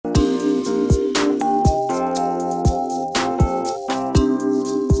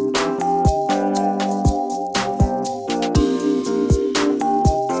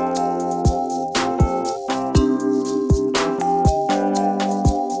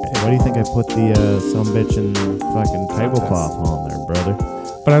Why do you think I put the sumbitch and fucking tablecloth on there, brother?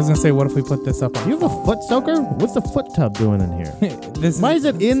 But I was gonna say, what if we put this up on? You have a foot soaker? What's the foot tub doing in here? Why is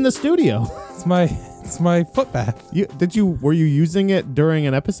it in the studio? It's my foot bath. Were you using it during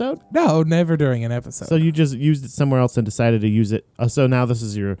an episode? No, never during an episode. So you just used it somewhere else and decided to use it. So now this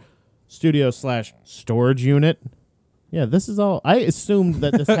is your studio/storage unit. Yeah, this is all. I assumed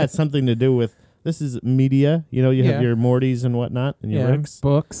that this had something to do with. This is media. You know, you have your Mortys and whatnot, and your Ricks,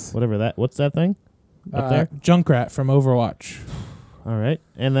 books, whatever that. What's that thing up there? Junkrat from Overwatch. All right,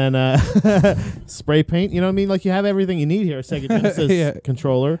 and then spray paint. You know what I mean? Like you have everything you need here. A Sega Genesis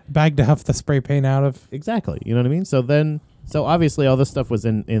controller, bag to huff the spray paint out of. Exactly. You know what I mean? So obviously all this stuff was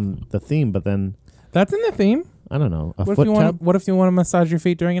in the theme, but then that's in the theme. I don't know. What if you want to massage your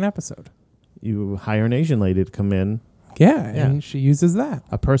feet during an episode? You hire an Asian lady to come in. Yeah, and she uses that.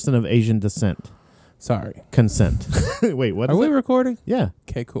 A person of Asian descent. Sorry. Consent. Wait, what? Are we recording? Yeah.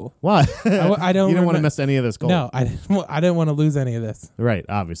 Okay, cool. Why? I don't. You don't want to miss any of this gold. No, I didn't want to lose any of this. Right,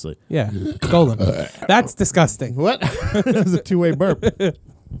 obviously. Yeah, it's golden. That's disgusting. What? That was a two-way burp. You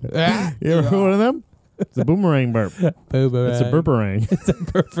ever heard one of them? It's a boomerang burp. Boomerang. It's a burperang. It's a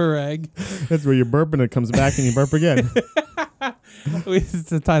burperang. That's where you burp and it comes back and you burp again. It's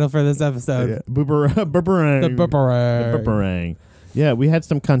the title for this episode. Yeah. Burperang. The burperang. The burperang. Yeah, we had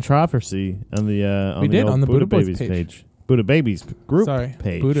some controversy on the Buddha Babies page. Buddha Babies group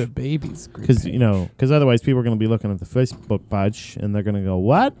page. Buddha Babies group. Because otherwise people are going to be looking at the Facebook page and they're going to go,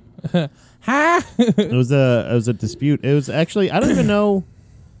 what? Ha! It was a dispute. It was actually, I don't even know.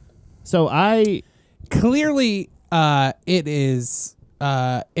 So clearly it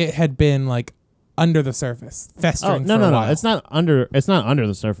had been like under the surface, festering. No, for a while. It's not under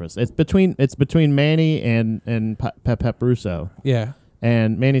the surface. It's between Manny and Pep Russo. Yeah.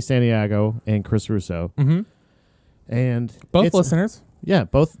 And Manny Santiago and Chris Russo. Mm-hmm. And both listeners. Yeah,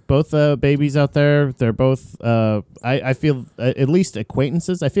 both babies out there. They're both I feel at least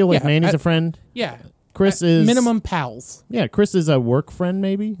acquaintances. I feel like Manny's a friend. Yeah. Chris is minimum pals. Yeah, Chris is a work friend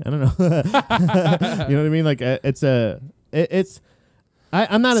maybe. I don't know. You know what I mean? Like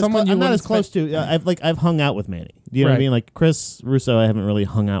I'm not as close to. I've hung out with Manny. You know what I mean? Like Chris Russo, I haven't really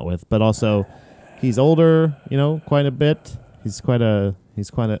hung out with, but also he's older. You know, quite a bit. He's quite a.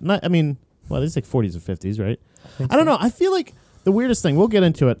 Not. I mean, well, he's like 40s or 50s, right? I don't know. I feel like the weirdest thing. We'll get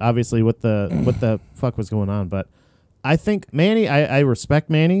into it, obviously, what the fuck was going on, but I think Manny. I respect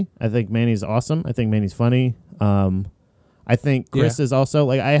Manny. I think Manny's awesome. I think Manny's funny. I think Chris is also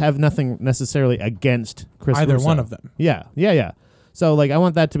like. I have nothing necessarily against Chris. Either Russo. one of them. Yeah. So like I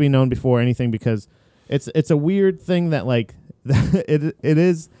want that to be known before anything because it's a weird thing that like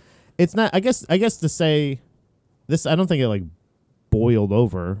it's not I guess to say this I don't think it like boiled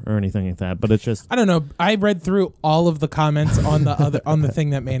over or anything like that, but it's just I don't know. I read through all of the comments on the on the thing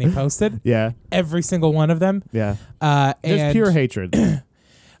that Manny posted. Yeah. Every single one of them. Yeah. And there's pure hatred.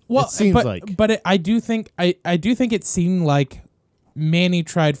 Well, it seems I do think it seemed like Manny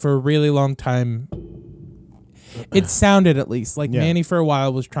tried for a really long time. It sounded at least like Manny for a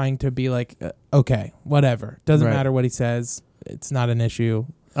while was trying to be like, okay, whatever. Doesn't matter what he says. It's not an issue.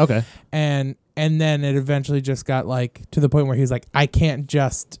 Okay. And then it eventually just got like to the point where he's like, I can't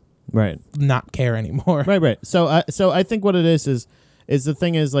just not care anymore. Right. So I think what it is the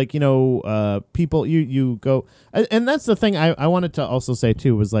thing is like, you know, people you go and that's the thing I wanted to also say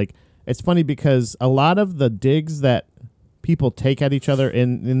too was like it's funny because a lot of the digs that people take at each other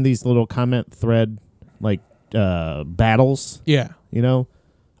in these little comment thread like battles, you know,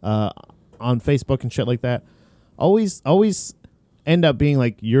 on Facebook and shit like that, always end up being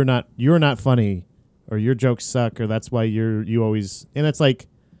like you're not funny or your jokes suck or that's why you always and it's like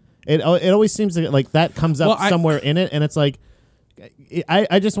it always seems like that comes up somewhere in it and it's like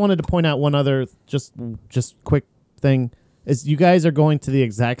I just wanted to point out one other just quick thing is you guys are going to the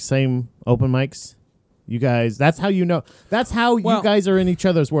exact same open mics. You guys, that's how you know. That's how you guys are in each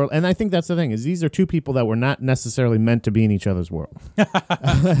other's world. And I think that's the thing is these are two people that were not necessarily meant to be in each other's world.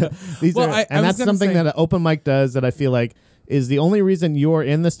 That's something that an open mic does that I feel like is the only reason you're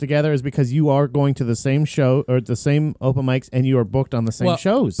in this together is because you are going to the same show or the same open mics and you are booked on the same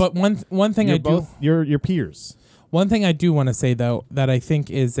shows. But one thing you're peers. One thing I do want to say though that I think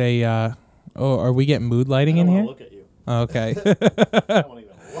is are we getting mood lighting in here? Look at you. Okay. I don't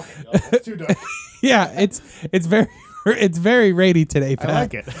even look at you. It's too dark. Yeah, it's very raidy today, Pat. I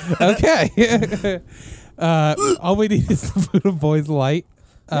like it. Okay. All we need is the Buddha Boys light.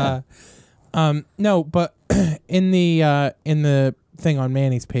 No, but in the thing on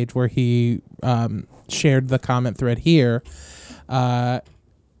Manny's page where he shared the comment thread here, I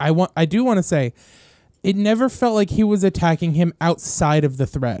do want to say it never felt like he was attacking him outside of the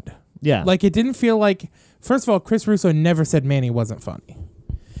thread. Yeah. Like, it didn't feel like, first of all, Chris Russo never said Manny wasn't funny.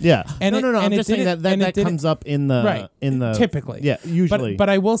 Yeah. And no. I'm just saying that comes up in the right. Typically. Yeah, usually. But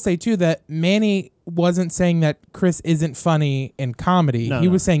I will say too that Manny wasn't saying that Chris isn't funny in comedy. He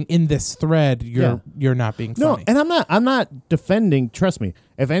was saying in this thread you're not being funny. No, and I'm not defending, trust me.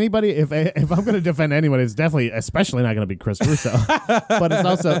 If I'm going to defend anybody, it's definitely especially not going to be Chris Russo. But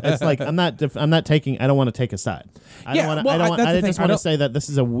it's like I don't want to take a side. I just want to say that this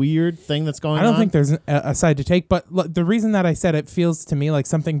is a weird thing that's going on. I don't think there's a side to take, but the reason that I said it feels to me like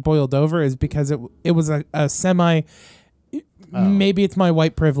something boiled over is because it was a semi. Maybe it's my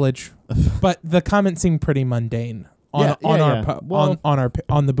white privilege, but the comment seemed pretty mundane on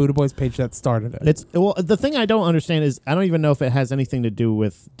the Buddha Boys page that started it. The thing I don't understand is I don't even know if it has anything to do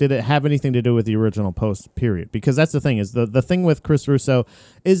with did it have anything to do with the original post, period, because that's the thing is the thing with Chris Russo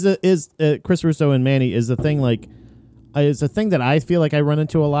is Chris Russo and Manny is the thing like is a thing that I feel like I run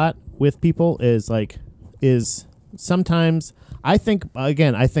into a lot with people is sometimes I think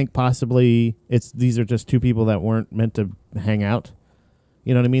possibly these are just two people that weren't meant to hang out.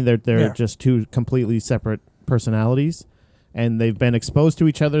 You know what I mean? They're just two completely separate personalities, and they've been exposed to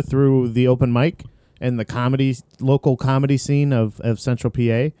each other through the open mic and the local comedy scene of Central PA.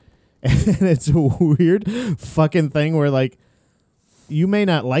 And it's a weird fucking thing where like you may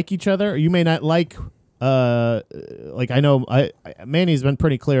not like each other, or you may not like I know Manny's been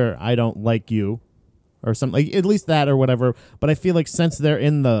pretty clear I don't like you. Or something like at least that or whatever, but I feel like since they're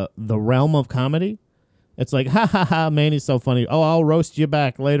in the realm of comedy, it's like ha ha ha, Manny's so funny. Oh, I'll roast you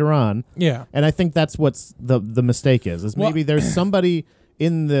back later on. Yeah, and I think that's what's the mistake is maybe there's somebody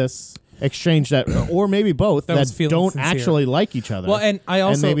in this exchange that, or maybe both that don't sincere. Actually like each other. Well, and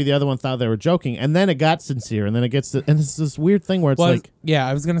maybe the other one thought they were joking, and then it got sincere, and then it gets and it's this weird thing where it's I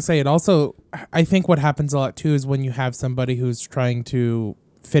was gonna say it also. I think what happens a lot too is when you have somebody who's trying to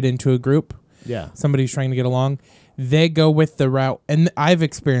fit into a group. Yeah. Somebody's trying to get along, they go with the route, and I've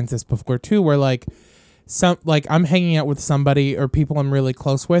experienced this before too, where I'm hanging out with somebody or people I'm really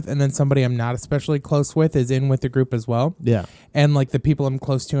close with, and then somebody I'm not especially close with is in with the group as well. Yeah. And like the people I'm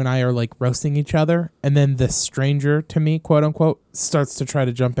close to and I are like roasting each other, and then the stranger to me, quote unquote, starts to try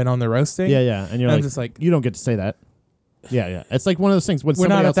to jump in on the roasting. Yeah, yeah. And you're just like, you don't get to say that. Yeah, yeah. It's like one of those things when we're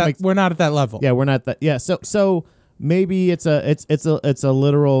not at that level. Yeah, we're not that. Yeah. So maybe it's a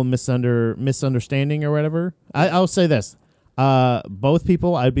literal misunderstanding or whatever. I'll say this: both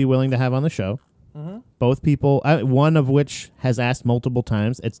people I'd be willing to have on the show. Mm-hmm. Both people, one of which has asked multiple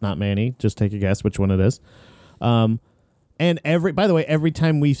times. It's not Manny. Just take a guess which one it is. And by the way, every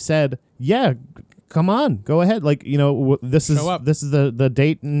time we've said, yeah, come on, go ahead. Like this is the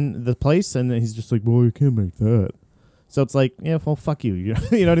date and the place, and he's just like, well, you can't make that. So it's like, yeah, well, fuck you. You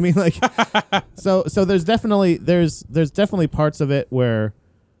know what I mean? Like, so there's definitely parts of it where,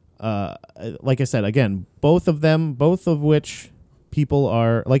 like I said, again, both of which people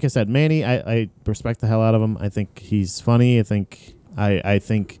are, like I said, Manny, I respect the hell out of him. I think he's funny. I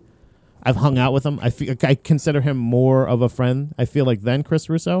think I've hung out with him. I consider him more of a friend, I feel like, than Chris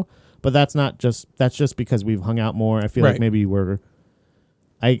Russo. But that's just because we've hung out more. I feel like maybe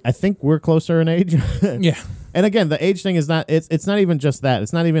I think we're closer in age. Yeah. And again, the age thing is not, it's not even just that.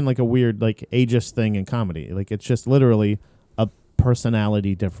 It's not even like a weird like ageist thing in comedy. Like it's just literally a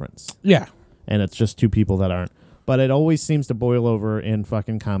personality difference. Yeah. And it's just two people that aren't. But it always seems to boil over in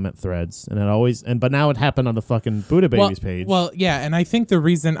fucking comment threads. But now it happened on the fucking Buddha Babies page. Well, yeah, and I think the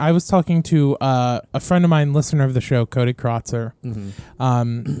reason I was talking to a friend of mine, listener of the show, Cody Krotzer.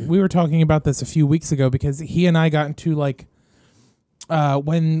 Mm-hmm. We were talking about this a few weeks ago because he and I got into like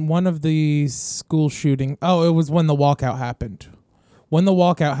when one of the school shooting, it was when the walkout happened. When the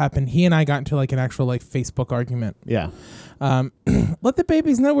walkout happened, he and I got into like an actual like Facebook argument. Yeah. Let the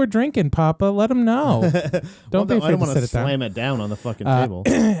babies know we're drinking, Papa. Let them know. Don't be afraid to sit it down. I don't want to slam it down on the fucking table.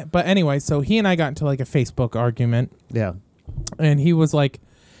 But anyway, so he and I got into like a Facebook argument. Yeah. And he was like,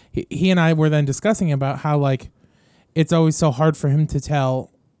 he and I were then discussing about how like it's always so hard for him to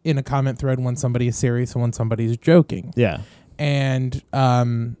tell in a comment thread when somebody is serious and when somebody is joking. Yeah. And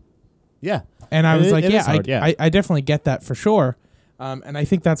yeah. And I was like, I definitely get that for sure. And I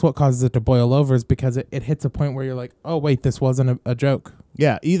think that's what causes it to boil over is because it hits a point where you're like, oh, wait, this wasn't a joke.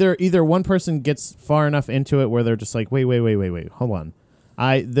 Yeah, either one person gets far enough into it where they're just like, wait, hold on.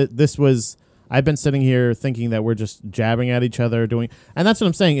 I've been sitting here thinking that we're just jabbing at each other and that's what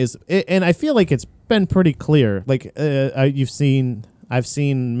I'm saying is, and I feel like it's been pretty clear. Like I've seen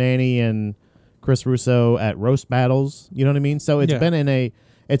Manny and Chris Russo at roast battles. You know what I mean? So it's been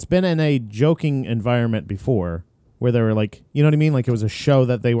in a joking environment before. Where they were like, you know what I mean? Like it was a show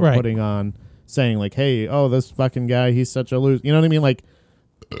that they were putting on. saying like, "Hey, oh, this fucking guy, he's such a loser." You know what I mean? Like,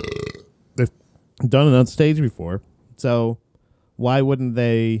 they've done it on stage before, so why wouldn't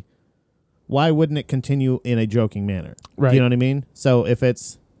they? Why wouldn't it continue in a joking manner? Right. Do you know what I mean? So if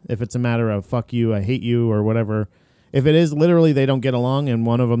it's a matter of "fuck you," "I hate you," or whatever, if it is literally they don't get along and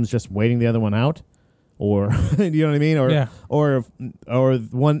one of them's just waiting the other one out, or you know what I mean, or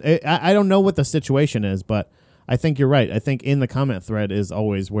one, I don't know what the situation is, but I think you're right. I think in the comment thread is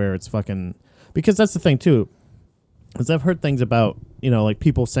always where it's fucking, because that's the thing too, is I've heard things about, like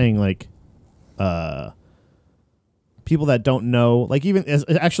people saying like, people that don't know, like even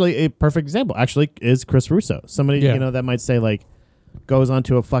actually a perfect example actually is Chris Russo. Somebody that might say like, goes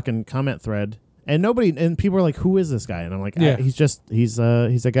onto a fucking comment thread and people are like, who is this guy? And I'm like, he's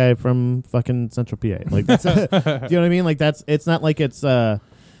a guy from fucking Central PA. Like, that's do you know what I mean? Like, it's not like it's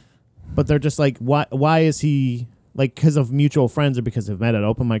but they're just like, why is he, like, because of mutual friends or because they've met at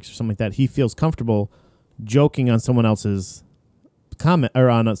open mics or something like that, he feels comfortable joking on someone else's comment or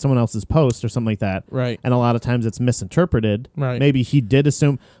on someone else's post or something like that. Right. And a lot of times it's misinterpreted. Right. Maybe he did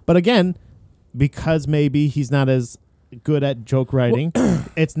assume, but again, because maybe he's not as good at joke writing,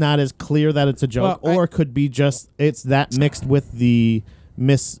 it's not as clear that it's a joke, or it could be just it's that mixed with the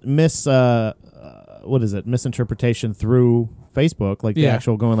misinterpretation through Facebook, like the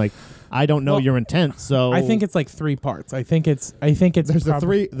actual going like, I don't know your intent, so I think it's like 3 parts. I think it's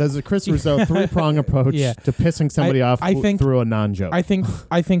there's a Chris Russo 3-prong approach to pissing somebody off through a non-joke. I think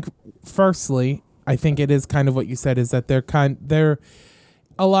firstly, I think it is kind of what you said, is that they're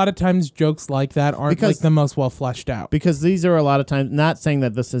a lot of times jokes like that aren't like the most well fleshed out. Because these are a lot of times, not saying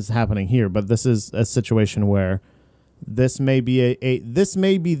that this is happening here, but this is a situation where this may be this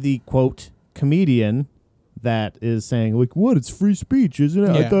may be the quote comedian that is saying like, what, it's free speech, isn't it?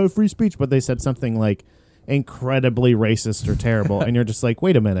 Yeah. I thought it was free speech, but they said something like incredibly racist or terrible, and you're just like,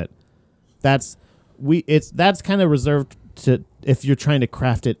 wait a minute, that's kind of reserved to if you're trying to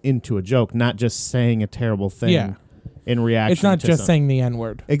craft it into a joke, not just saying a terrible thing. Yeah. In reaction, it's not to just saying the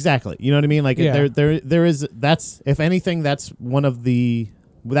N-word. Exactly. You know what I mean? Like there is, that's, if anything, that's one of the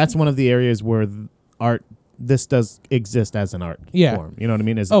areas where art, this does exist as an art form. You know what I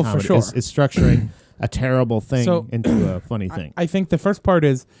mean? As a comedy. For sure. Is structuring a terrible thing into a funny thing. I think the first part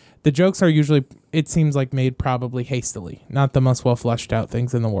is the jokes are usually, it seems like, made probably hastily, not the most well fleshed out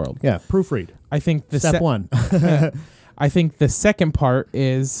things in the world. Yeah, proofread. I think the step one. I think the second part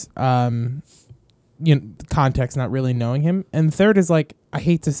is context, not really knowing him, and third is like, I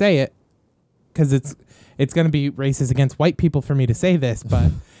hate to say it because it's going to be racist against white people for me to say this,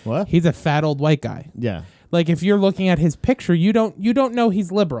 but what? He's a fat old white guy. Yeah. Like, if you're looking at his picture, you don't know he's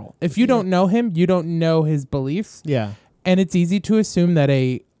liberal. If you don't know him, you don't know his beliefs. Yeah. And it's easy to assume that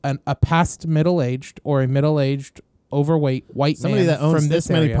a past middle-aged or a middle-aged overweight white somebody man that owns from this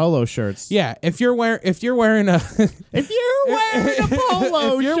many area, polo shirts. Yeah, if you're wearing a if you're wearing a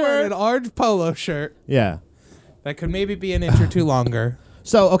polo if you're shirt, wearing an orange polo shirt, yeah, that could maybe be an inch or two longer.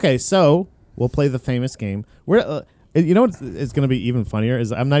 So we'll play the famous game. We're you know what is going to be even funnier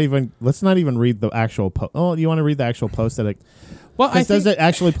is let's not even read the actual post. Oh, you want to read the actual post that it? Well, does it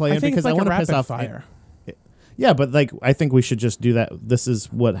actually play in? Because like I want to piss off. Fire. Yeah, but like I think we should just do that. This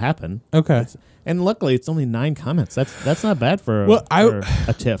is what happened. Okay. And luckily, it's only 9 comments. That's not bad for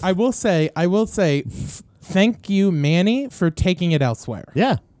a tiff. I will say, thank you, Manny, for taking it elsewhere.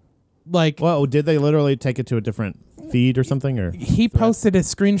 Yeah. Like, well, did they literally take it to a different feed or something? Or he posted a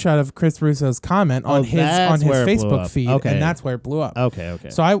screenshot of Chris Russo's comment on his Facebook feed, and that's where it blew up. Okay.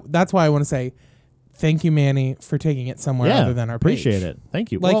 So that's why I want to say, thank you, Manny, for taking it somewhere other than our page. Appreciate it.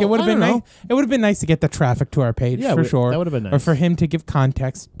 Thank you. Like, well, it would have been nice. It would have been nice to get the traffic to our page for sure. That would have been nice. Or for him to give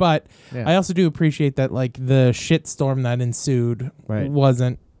context. But I also do appreciate that, like, the shitstorm that ensued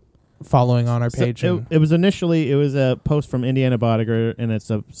wasn't following on our page. It was a post from Indiana Bodiger, and it's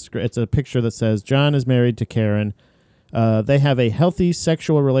a picture that says John is married to Karen. They have a healthy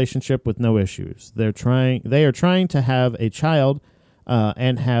sexual relationship with no issues. They are trying to have a child.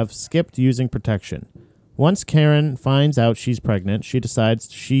 And have skipped using protection. Once Karen finds out she's pregnant, she decides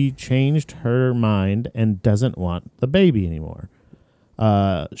she changed her mind and doesn't want the baby anymore.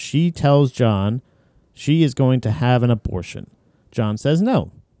 She tells John she is going to have an abortion. John says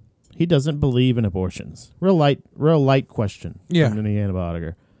no. He doesn't believe in abortions. Real light question from Indiana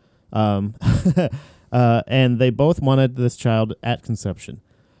Bodiger. And they both wanted this child at conception.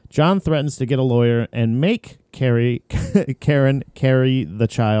 John threatens to get a lawyer and make Karen carry the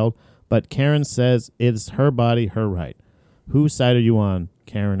child, but Karen says it's her body, her right. Whose side are you on,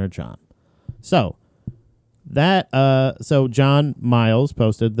 Karen or John? So John Miles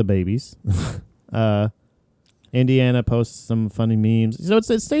posted the babies. Indiana posts some funny memes. So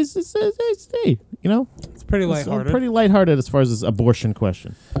it stays, you know? It's pretty lighthearted. Pretty lighthearted as far as this abortion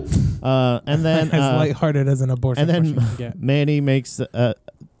question. And then as lighthearted as an abortion and question then can get. Manny makes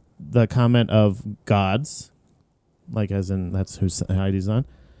the comment of gods, like as in that's who Heidi's on.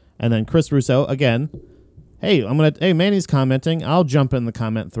 And then Chris Russo again. Hey, Manny's commenting. I'll jump in the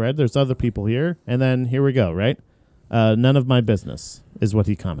comment thread. There's other people here. And then here we go, right? None of my business is what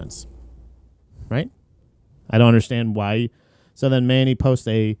he comments. Right? I don't understand why. So then Manny posts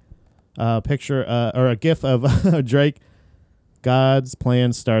a picture or a GIF of Drake. God's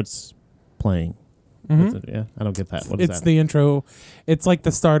plan starts playing. Mm-hmm. Yeah, I don't get that. What is that? It's the intro. It's like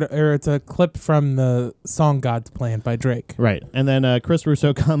the start, or it's a clip from the song "God's Plan" by Drake. Right, and then Chris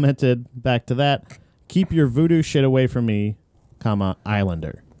Russo commented back to that. Keep your voodoo shit away from me, comma,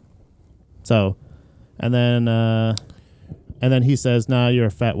 Islander. So, and then he says, nah, you're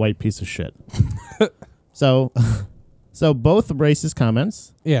a fat white piece of shit. So both racist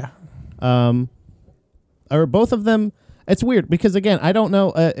comments. Yeah. Or both of them, it's weird because, again, I don't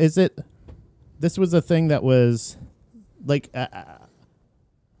know, this was a thing that was, like,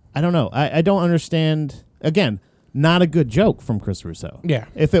 I don't know. I don't understand, again, not a good joke from Chris Russo. Yeah.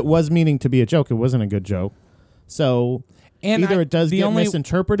 If it was meaning to be a joke, it wasn't a good joke. So either it does get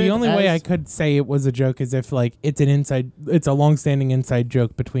misinterpreted. The only way I could say it was a joke is if like it's a long-standing inside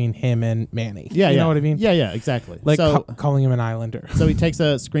joke between him and Manny. Yeah, you know what I mean? Yeah, exactly. Like calling him an Islander. So he takes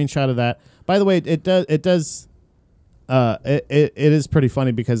a screenshot of that. By the way, it is pretty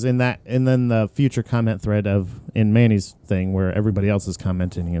funny because in then the future comment thread in Manny's thing where everybody else is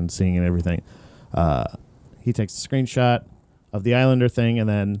commenting and seeing and everything. He takes a screenshot of the Islander thing, and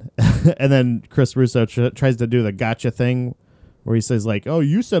then Chris Russo tries to do the gotcha thing, where he says like, "Oh,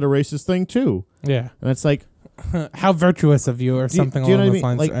 you said a racist thing too." Yeah, and it's like, how virtuous of you, or something along those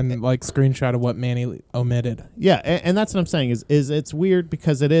lines, like, and like screenshot of what Manny omitted. Yeah, and that's what I'm saying is it's weird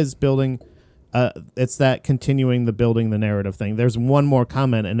because it is building. It's that continuing building the narrative thing. There's one more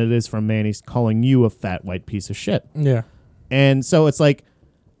comment, and it is from Manny calling you a fat white piece of shit. Yeah, and so it's like.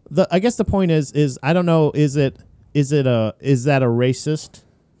 I guess the point is I don't know, is that a racist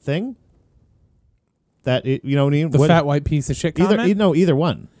thing? That you know what I mean? Fat white piece of shit comment? Either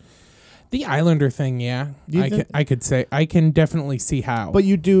one. The Islander thing, yeah. I could say I can definitely see how. But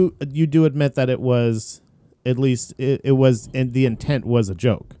you do admit that it was at least it was, and the intent was a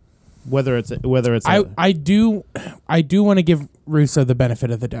joke. I do want to give Russo the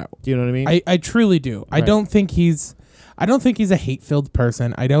benefit of the doubt. Do you know what I mean? I truly do. Right. I don't think he's a hate-filled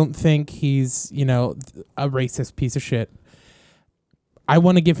person. I don't think he's, a racist piece of shit. I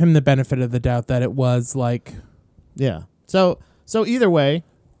want to give him the benefit of the doubt that it was like... Yeah. So either way...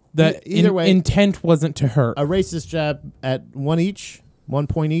 intent wasn't to hurt. A racist jab at 1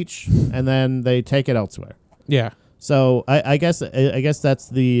 point each, and then they take it elsewhere. Yeah. So I guess that's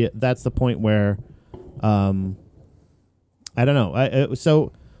the point where... I don't know.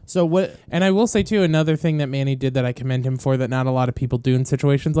 So what? And I will say too, another thing that Manny did that I commend him for that not a lot of people do in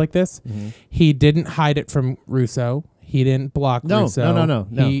situations like this. Mm-hmm. He didn't hide it from Russo. He didn't block Russo. No.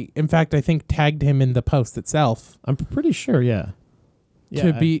 He, in fact, I think tagged him in the post itself. I'm pretty sure. Yeah.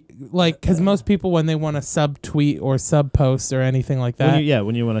 To be like, because most people when they want to sub-tweet or sub-post or anything like that,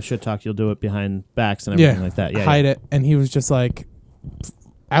 when you want to shit talk, you'll do it behind backs and everything like that. Yeah, hide it. And he was just like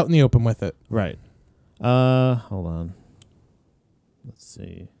out in the open with it. Right. Hold on. Let's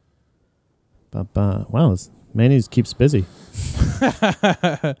see. Wow, Manny keeps busy.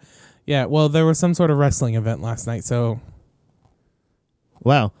 Yeah, well, there was some sort of wrestling event last night, so...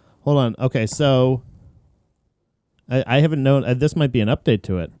 Wow, hold on. Okay, so... I haven't known... this might be an update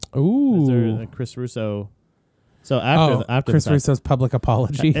to it. Ooh. Is there Chris Russo... So after Chris Russo's public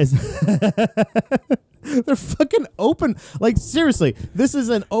apology. They're fucking open. Like seriously, this is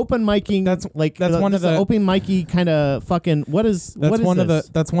an open miking. That's one of the open micy kind of fucking. That's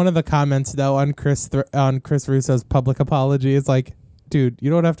one of the comments though on Chris Russo's public apology. It's like, dude,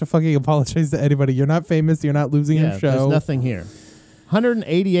 you don't have to fucking apologize to anybody. You're not famous. You're not losing your show. There's nothing here.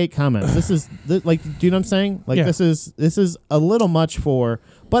 188 comments. This is like, do you know what I'm saying? Like this is a little much for.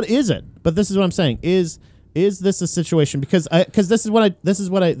 But is it? But this is what I'm saying. Is this a situation? Because this is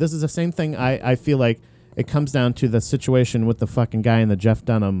the same thing. I feel like it comes down to the situation with the fucking guy in the Jeff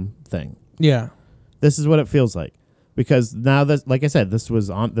Dunham thing. Yeah, this is what it feels like. Because now that, like I said, this was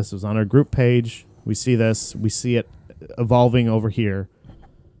on our group page. We see this. We see it evolving over here.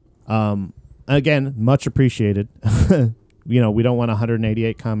 Again, much appreciated. We don't want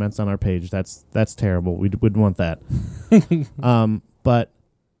 188 comments on our page. That's terrible. We wouldn't want that. But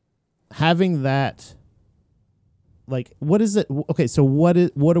having that. Like, what is it? Okay, so what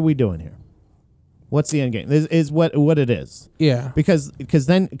are we doing here? What's the end game? Is what it is. Yeah. Because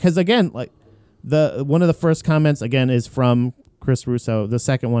again, like one of the first comments again is from Chris Russo. The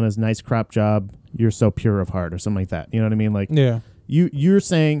second one is nice crop job. You're so pure of heart or something like that. You know what I mean? Like you're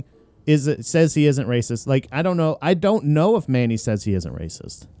saying says he isn't racist. Like I don't know. I don't know if Manny says he isn't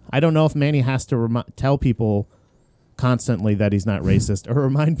racist. I don't know if Manny has to tell people constantly that he's not racist or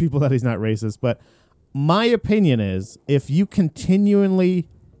remind people that he's not racist. But my opinion is if you continually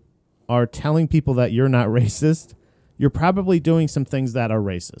are telling people that you're not racist, you're probably doing some things that are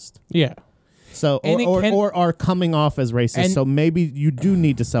racist. Yeah. So or are coming off as racist. So maybe you do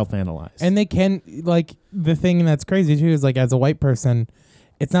need to self-analyze. And they can, like, the thing that's crazy too is, like, as a white person,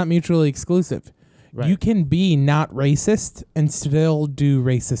 it's not mutually exclusive. Right. You can be not racist and still do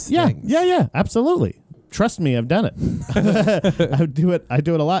racist things. Yeah, absolutely. Trust me, I've done it. I do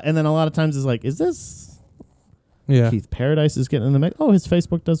it a lot. And then a lot of times it's like, is this Keith Paradise is getting in the mix? Oh, his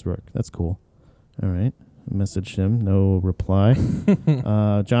Facebook does work. That's cool. All right. Messaged him. No reply.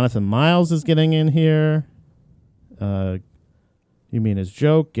 Jonathan Miles is getting in here. You mean his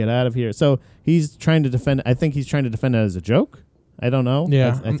joke? Get out of here. So he's trying to defend. I think he's trying to defend it as a joke. I don't know.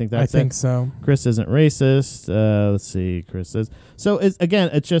 Yeah, I think that's it. I think so. Chris isn't racist. Let's see. Chris is. So it's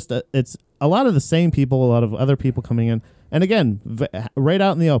just it's a lot of the same people, a lot of other people coming in. And again, right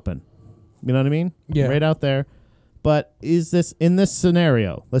out in the open. You know what I mean? Yeah. Right out there. But is this, in this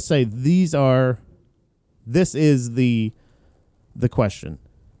scenario, let's say this is the question.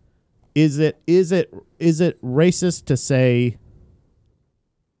 Is it racist to say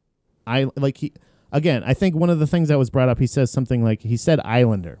again, I think one of the things that was brought up, he says something like, he said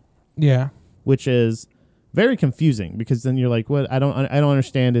Islander. Yeah. Which is very confusing because then you're like, what? I don't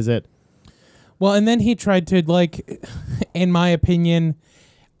understand. Is it? Well, and then he tried to, like, in my opinion,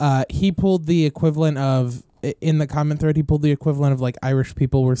 he pulled the equivalent of, in the comment thread, he pulled the equivalent of, like, Irish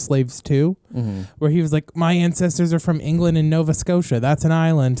people were slaves too, where he was like, my ancestors are from England and Nova Scotia. That's an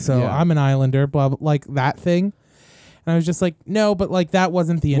island, so I'm an islander, blah, blah, like that thing. And I was just like, no, but, like, that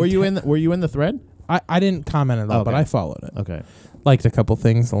wasn't the intent. Were you in the thread? I didn't comment at all, but I followed it. Okay. Liked a couple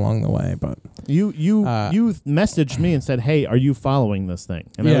things along the way, but you messaged me and said, "Hey, are you following this thing?"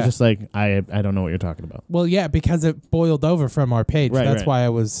 And I was just like, "I don't know what you're talking about." Well, yeah, because it boiled over from our page. Right, that's why I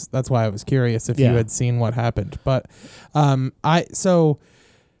was curious if you had seen what happened. But I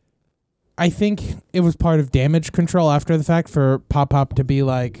think it was part of damage control after the fact for Pop to be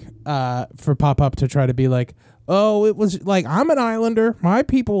like, to try to be like, oh, it was like, I'm an islander. My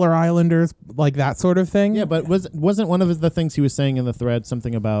people are islanders, like that sort of thing. Yeah, but wasn't one of the things he was saying in the thread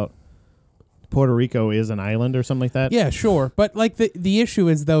something about Puerto Rico is an island or something like that? Yeah, sure. But like the issue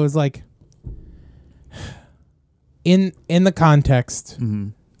is though is like in the context,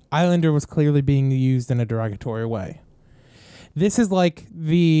 islander was clearly being used in a derogatory way. This is like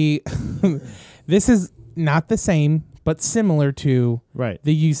this is not the same, but similar to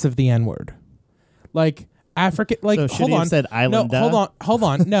the use of the N-word. Like African, like, so hold on. Said island. No, hold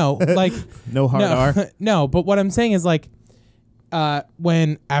on. No, like no hard R. No, but what I'm saying is like,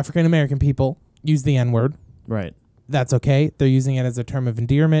 when African American people use the N-word, right? That's okay. They're using it as a term of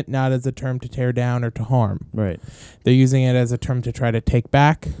endearment, not as a term to tear down or to harm. Right. They're using it as a term to try to take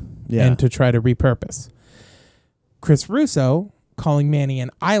back and to try to repurpose. Chris Russo calling Manny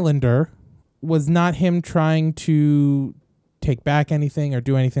an islander was not him trying to take back anything or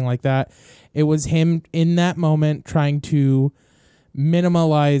do anything like that. It was him in that moment trying to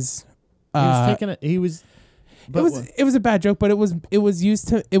minimalize. He was taking it. He was. It was a bad joke, but it was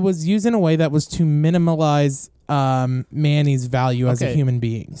used in a way that was to minimalize Manny's value as a human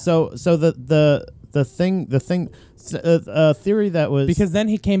being. So the theory that was, because then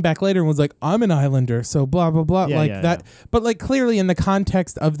he came back later and was like, I'm an islander, so blah blah blah, that. Yeah. But like clearly in the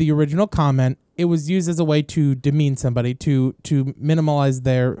context of the original comment, it was used as a way to demean somebody, to minimalize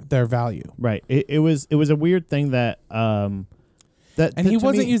their value. Right. It was a weird thing that and he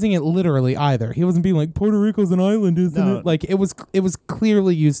wasn't using it literally either. He wasn't being like, Puerto Rico's an island, isn't it? Like it was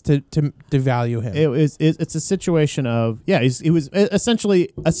clearly used to devalue him. It's a situation of he was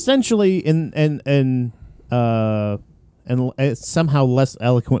essentially in somehow less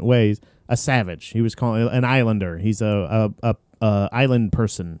eloquent ways a savage. He was calling an islander. He's a island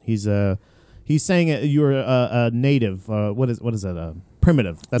person. He's saying you're a native. What is that?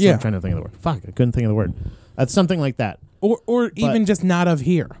 Primitive. That's what I'm trying to think of the word. Fuck, I couldn't think of the word. Something like that. Or even just not of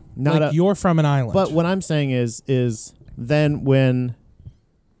here. You're from an island. But what I'm saying is then when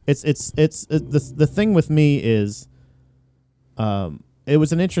it's the thing with me is it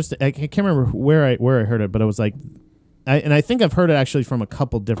was an interesting. I can't remember where I heard it, but it was like, I think I've heard it actually from a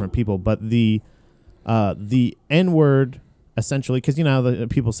couple different people. But the N-word essentially, because you know how the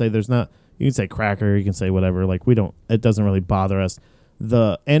people say there's not. You can say cracker. You can say whatever. Like it doesn't really bother us.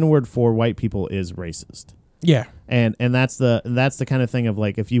 The N-word for white people is racist. Yeah. And that's the kind of thing of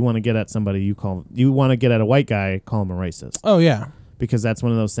like, if you want to get at somebody, you want to get at a white guy, call him a racist. Oh yeah. Because that's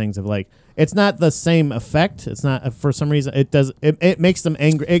one of those things of like, it's not the same effect. It's not, for some reason it makes them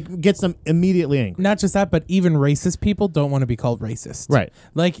angry. It gets them immediately angry. Not just that, but even racist people don't want to be called racist. Right.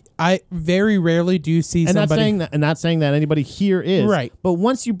 Like, I very rarely do see somebody. Not saying that anybody here is. Right. But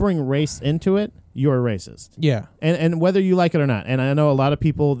once you bring race into it, you're a racist. Yeah. And whether you like it or not. And I know a lot of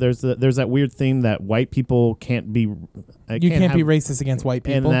people, there's that weird theme that white people can't be. You can't be racist against white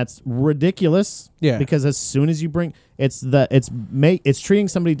people. And that's ridiculous. Yeah. Because as soon as you bring, it's treating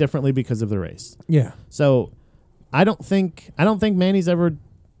somebody differently because of their race. Yeah. So I don't think Manny's ever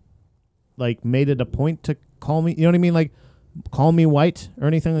like made it a point to call me, you know what I mean? Like, call me white or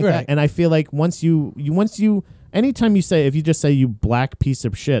anything like that. And I feel like once you anytime you say, if you just say you black piece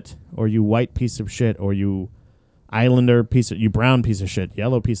of shit or you white piece of shit or you islander piece of, you brown piece of shit,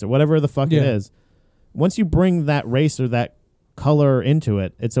 yellow piece of, whatever the fuck it is, once you bring that race or that color into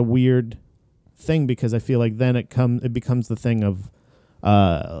it, it's a weird thing, because I feel like then it becomes the thing of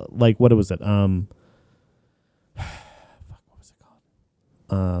like, what was it? Fuck, what was it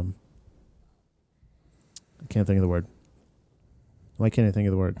called? I can't think of the word. Why can't I think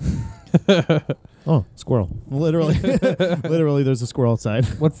of the word? Oh, squirrel. Literally, there's a squirrel outside.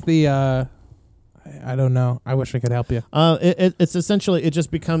 What's the, I don't know. I wish I could help you. It's essentially, it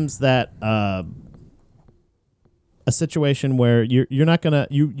just becomes that, a situation where you're not gonna,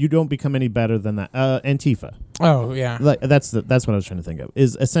 you don't become any better than that. Antifa. Oh yeah. Like that's what I was trying to think of,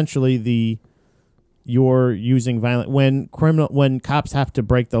 is essentially you're using violent when cops have to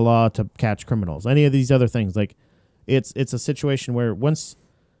break the law to catch criminals. Any of these other things, like it's a situation where once,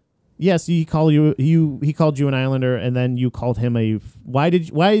 yes, he called you an islander, and then you called him why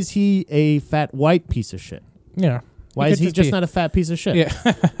is he a fat white piece of shit? Yeah. Why is he just not a fat piece of shit? Yeah.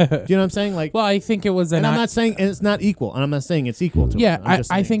 Do you know what I'm saying? Like, well, I think it was and I'm not saying it's not equal, and I'm not saying it's equal to yeah, him.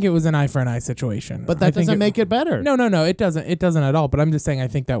 I think it was an eye for an eye situation. But that doesn't make it better. No, it doesn't. It doesn't at all. But I'm just saying I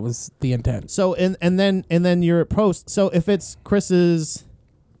think that was the intent. So and then you're at post. So if it's Chris's,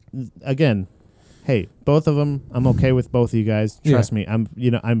 again, hey, both of them, I'm okay with both of you guys. Trust me,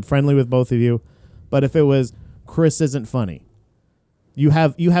 I'm friendly with both of you. But if it was Chris isn't funny, you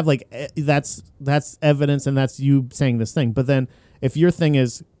have like that's evidence, and that's you saying this thing. But then if your thing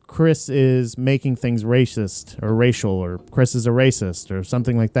is Chris is making things racist or racial, or Chris is a racist or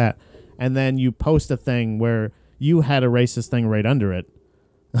something like that, and then you post a thing where you had a racist thing right under it,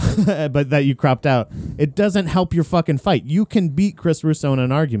 but that you cropped out, it doesn't help your fucking fight. You can beat Chris Russo in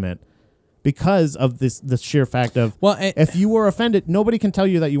an argument because of the sheer fact of, if you were offended, nobody can tell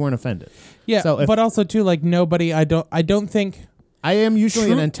you that you weren't offended. Yeah, so but also too, like, nobody. I don't think. I am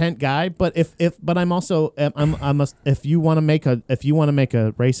usually an intent guy, but but I'm also if you want to make a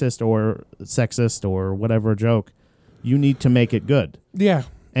racist or sexist or whatever joke, you need to make it good. Yeah.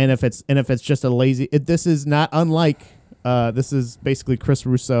 And if it's just a lazy, this is not unlike this is basically Chris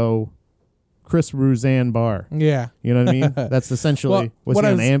Roseanne Barr. Yeah. You know what I mean? That's essentially was he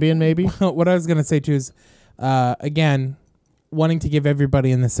on Ambien maybe? What I was gonna say too is, again, wanting to give everybody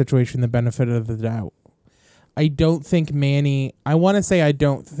in this situation the benefit of the doubt. I don't think Manny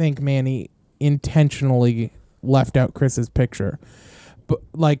intentionally left out Chris's picture, but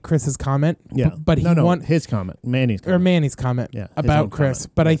like Chris's comment. Yeah, but his comment, Manny's comment. Yeah, about Chris.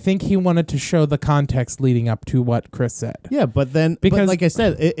 Comment. But I think he wanted to show the context leading up to what Chris said. Yeah, but like I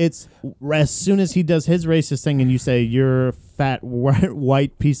said, it's as soon as he does his racist thing, and you say you're a fat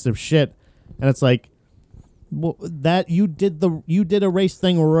white piece of shit, and it's like, well, that you did a race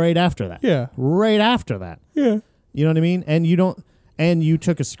thing right after that. Yeah. Right after that. Yeah. You know what I mean? And you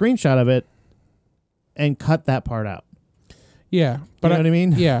took a screenshot of it and cut that part out. Yeah. But you know what I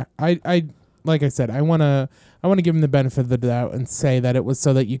mean? Yeah. I like I said, I wanna give him the benefit of the doubt and say that it was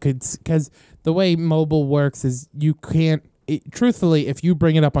so that you could, because the way mobile works is you can't, truthfully, if you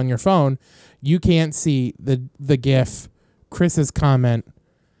bring it up on your phone, you can't see the GIF, Chris's comment,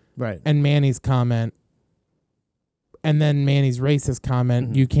 right, and Manny's comment, and then Manny's racist comment.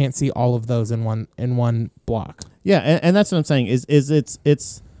 Mm-hmm. You can't see all of those in one block. Yeah, and that's what I'm saying. Is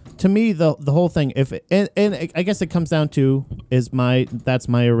it's to me the whole thing. And I guess it comes down to that's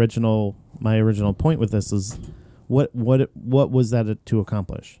my original point with this is what was that to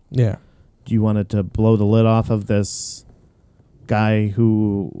accomplish? Yeah. Do you want it to blow the lid off of this guy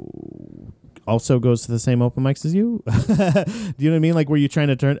who also goes to the same open mics as you? Do you know what I mean? Like, were you trying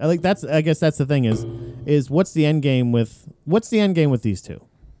to turn, like, I guess that's the thing is what's the end game with these two?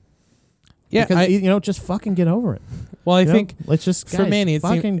 Yeah, because just fucking get over it. Well, I think let's just for Manny, it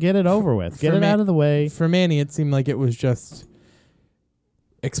fucking get it over with. Get it out of the way. For Manny, it seemed like it was just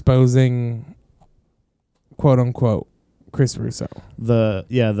exposing, quote unquote, Chris Russo. The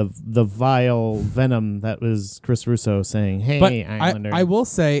vile venom that was Chris Russo saying, "Hey, but Islander." I will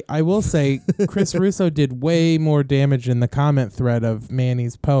say, Chris Russo did way more damage in the comment thread of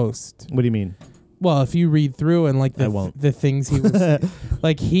Manny's post. What do you mean? Well, if you read through and the things he was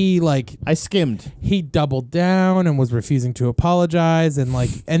I skimmed. He doubled down and was refusing to apologize and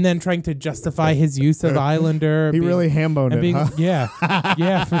then trying to justify his use of Islander. He really ham-boned it, huh?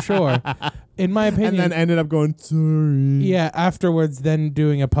 Yeah, for sure. In my opinion. And then ended up going, sorry. Yeah, afterwards then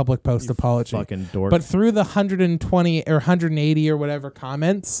doing a public post apology. Fucking dork. But through the 120 or 180 or whatever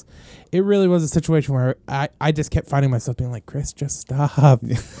comments, it really was a situation where I just kept finding myself being like, Chris, just stop.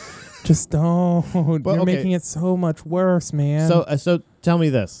 Just don't. You're making it so much worse, man. So tell me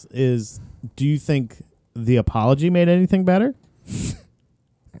this: do you think the apology made anything better?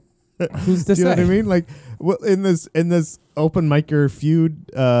 Who's to say? You know what I mean? Like, in this open micer feud,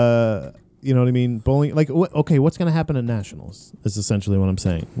 you know what I mean? Bowling. Like, what's going to happen at nationals? Is essentially what I'm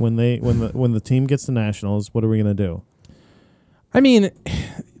saying. When the team gets to nationals, what are we going to do? I mean,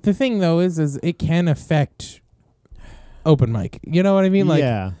 the thing though is it can affect open mic. You know what I mean? Like,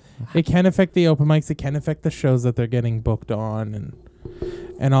 yeah. It can affect the open mics. It can affect the shows that they're getting booked on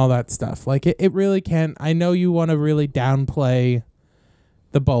and all that stuff. Like, it really can. I know you want to really downplay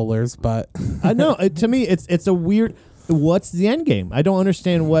the bowlers, but I know. To me, it's a weird. What's the end game? I don't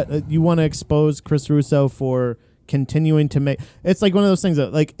understand what you want to expose Chris Russo for continuing to make. It's like one of those things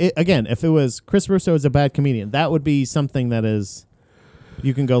that, like, again, if it was Chris Russo is a bad comedian, that would be something that is.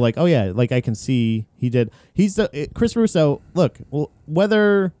 You can go like, oh yeah, like I can see he did. Chris Russo. Look,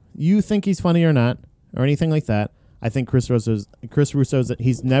 whether you think he's funny or not, or anything like that, I think Chris Russo's.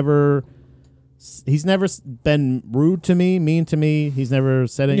 He's never been rude to me, mean to me. He's never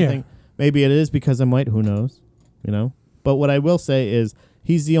said anything. Yeah. Maybe it is because I'm white. Who knows? But what I will say is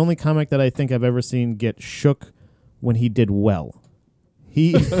he's the only comic that I think I've ever seen get shook when he did well.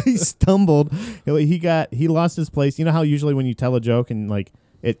 He stumbled. He lost his place. You know how usually when you tell a joke and like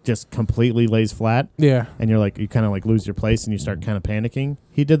it just completely lays flat? Yeah. And you're like, you kind of like lose your place and you start kind of panicking.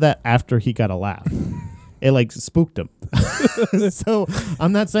 He did that after he got a laugh. It like spooked him. So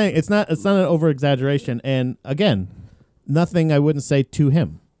I'm not saying it's not an over exaggeration. And again, nothing I wouldn't say to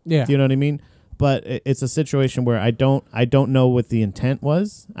him. Yeah. Do you know what I mean? But it's a situation where I don't know what the intent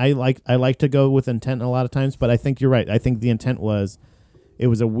was. I like to go with intent a lot of times, but I think you're right. I think the intent was it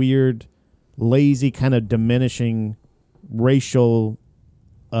was a weird, lazy kind of diminishing racial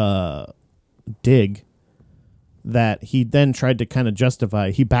dig that he then tried to kind of justify.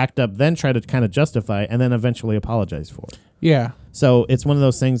 He backed up, then tried to kind of justify, and then eventually apologized for it. Yeah. So it's one of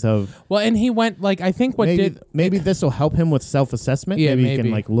those things of... Well, and he went, like, I think maybe this will help him with self-assessment. Yeah, maybe he can,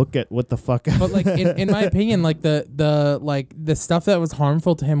 like, look at what the fuck... But, like, in my opinion, like, the stuff that was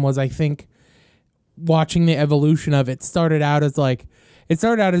harmful to him was, I think, watching the evolution of it started out as, like... It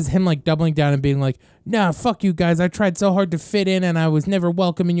started out as him, like, doubling down and being like, nah, fuck you guys. I tried so hard to fit in, and I was never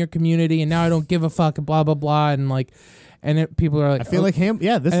welcome in your community, and now I don't give a fuck, blah, blah, blah. And, like, people are like... I feel like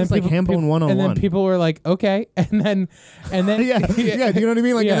this is like Hambone 101. And then people were like, okay. And then... yeah, you know what I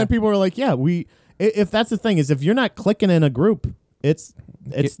mean? Like, yeah. And then people were like, yeah, if that's the thing, is if you're not clicking in a group, it's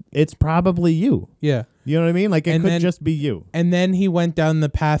probably you. Yeah. You know what I mean? Like, it could just be you. And then he went down the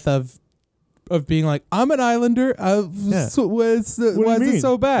path of being like, I'm an Islander. So why is it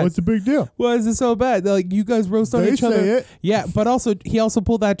so bad? What's the big deal? Why is it so bad? They're like, you guys roast on each other. It. Yeah, but he also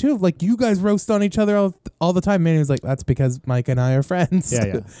pulled that too. Of like, you guys roast on each other all the time. Man, he was like, that's because Mike and I are friends.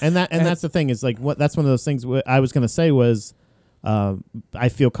 Yeah. And that's the thing is like that's one of those things. What I was gonna say was, I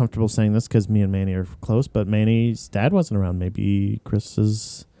feel comfortable saying this because me and Manny are close, but Manny's dad wasn't around. Maybe Chris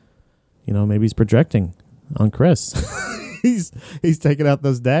is, maybe he's projecting on Chris. he's taking out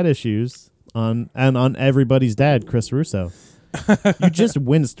those dad issues. On everybody's dad, Chris Russo. You just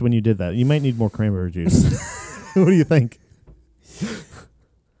winced when you did that. You might need more cranberry juice. What do you think?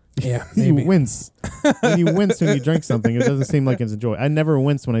 Yeah, maybe. You wince. When you wince when you drink something, it doesn't seem like it's a joy. I never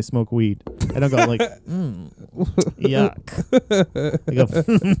wince when I smoke weed. I don't go like, yuck. I go,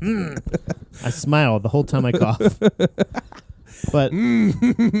 I smile the whole time I cough. But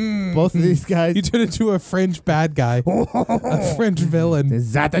both of these guys... You turn into a French bad guy. A French villain.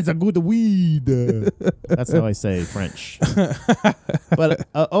 That is a good weed. That's how I say French. But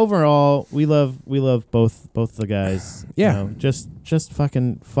overall, we love both the guys. Yeah. Just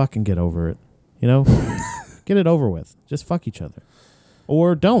fucking get over it. Get it over with. Just fuck each other.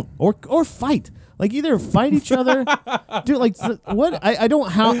 or don't, or fight. Like either fight each other, dude. Like what? I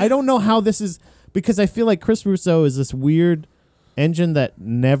don't know how this is, because I feel like Chris Russo is this weird engine that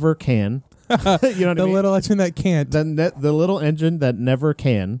never can. You know what I mean? The little engine that can't. The little engine that never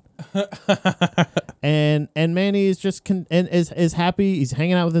can. and Manny is just is happy. He's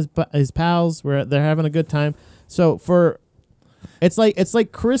hanging out with his pals. They're having a good time. So it's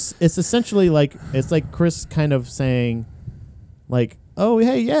like Chris. It's essentially like Chris kind of saying, like, oh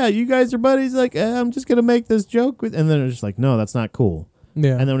hey yeah, you guys are buddies. Like I'm just gonna make this joke with, and then it's just like, no, that's not cool.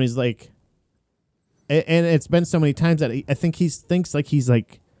 Yeah. And then when he's like, and it's been so many times that I think he thinks like he's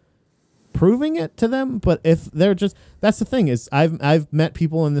like proving it to them, but if they're just, that's the thing is I've met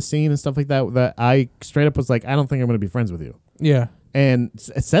people in the scene and stuff like that I straight up was like, I don't think I'm going to be friends with you. Yeah. And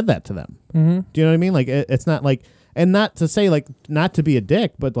said that to them. Mm-hmm. Do you know what I mean? Like it's not like, and not to say like not to be a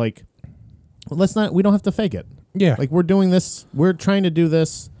dick, but like we don't have to fake it. Yeah. Like we're trying to do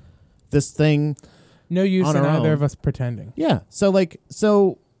this thing. No use on in our either own. of us pretending. Yeah. So like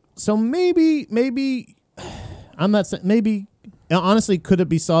so maybe I'm not saying maybe. Honestly, could it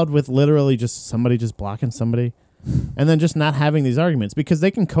be solved with literally just somebody just blocking somebody and then just not having these arguments, because they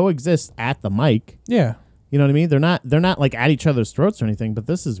can coexist at the mic. Yeah. You know what I mean? They're not like at each other's throats or anything, but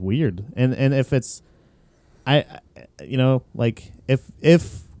this is weird. And if it's like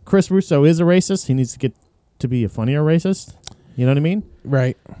if Chris Russo is a racist, he needs to get to be a funnier racist. You know what I mean?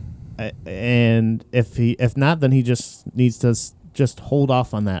 Right. And if not, then he just needs to just hold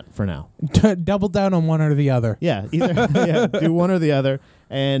off on that for now. Double down on one or the other. Yeah, either do one or the other.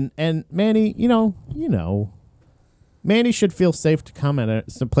 And Manny, you know, Manny should feel safe to comment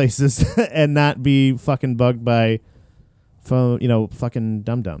at some places and not be fucking bugged by fucking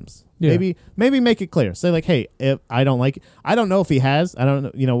dum-dums. Yeah. Maybe make it clear. Say like, hey, if I don't like it. I don't know if he has. I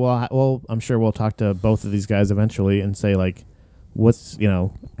don't know, well, I'm sure we'll talk to both of these guys eventually and say like, what's,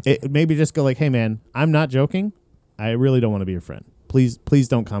 maybe just go like, hey man, I'm not joking. I really don't want to be your friend. Please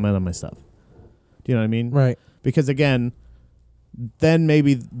don't comment on my stuff. Do you know what I mean? Right. Because again, then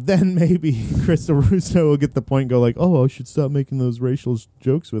maybe Chris Russo will get the point and go like, oh, I should stop making those racial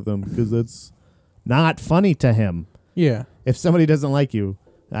jokes with him because that's not funny to him. Yeah. If somebody doesn't like you,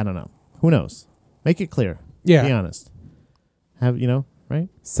 I don't know. Who knows? Make it clear. Yeah. Be honest. Right?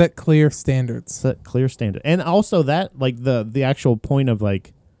 Set clear standards. Set clear standard. And also that, like, the actual point of,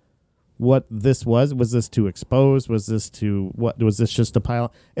 like, what this was this to expose? Was this just to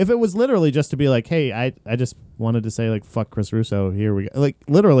pile? If it was literally just to be like, hey, I just wanted to say, like, fuck Chris Russo, here we go. Like,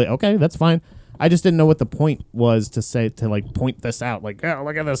 literally, okay, that's fine. I just didn't know what the point was to say, to like point this out. Like, oh,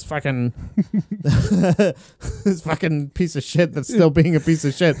 look at this fucking this fucking piece of shit that's still being a piece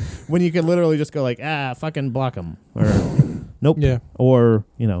of shit, when you could literally just go like, fucking block him, or nope, Yeah. or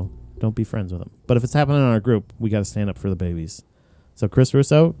don't be friends with him. But if it's happening in our group, we got to stand up for the babies. So Chris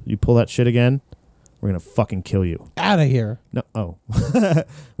Russo, you pull that shit again, we're gonna fucking kill you. Out of here. No, oh,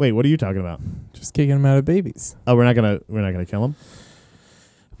 wait, what are you talking about? Just kicking them out of babies. Oh, we're not gonna kill him.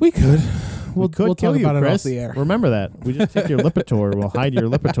 We could. We'll talk kill you, about it off Chris. the air. Remember that. We just take your Lipitor. We'll hide your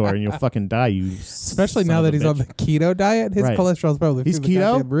Lipitor, and you'll fucking die. You. Especially son now of that a he's on the bitch. keto diet, his Right. cholesterol's probably He's through the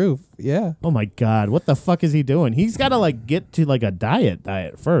keto? goddamn roof. Yeah. Oh my God! What the fuck is he doing? He's got to like get to like a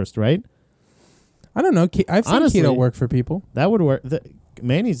diet first, right? I don't know. I've seen Honestly, keto work for people. That would work.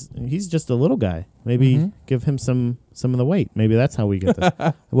 He's just a little guy. Maybe give him some of the weight. Maybe that's how we get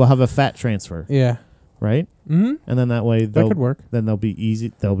this. We'll have a fat transfer, Yeah. right? Mm-hmm. And then that way That could work. Then they'll be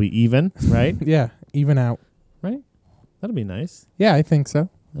easy. They'll be even, right? Yeah. Even out. Right? That'll be nice. Yeah, I think so.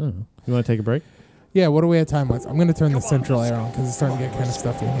 I don't know. You want to take a break? Yeah, what are we at time-wise? I'm going to turn the central air on because it's starting to get kind of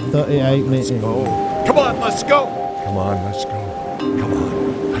stuffy. Come on, let's go. Come on, let's go. Come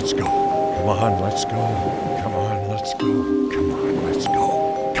on, let's go. Come on, let's go. Come on, let's go. Come on, let's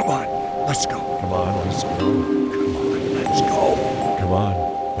go. Come on, let's go. Come on, let's go. Come on, let's go. Come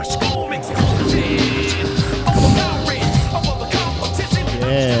on, let's go.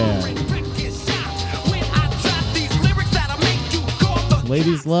 Yeah.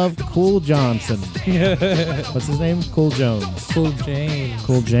 Ladies love Cool Johnson. What's his name? Cool Jones. Cool James.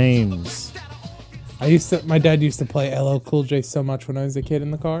 Cool James. My dad used to play LL Cool J so much when I was a kid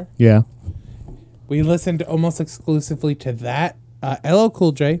in the car. Yeah. We listened almost exclusively to that. LL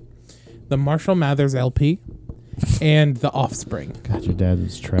Cool J, the Marshall Mathers LP, and The Offspring. God, your dad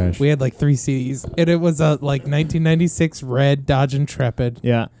is trash. We had like 3 CDs. And it was a like 1996 red Dodge Intrepid.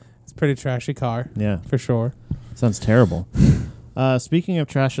 Yeah. It's a pretty trashy car. Yeah. For sure. Sounds terrible. Speaking of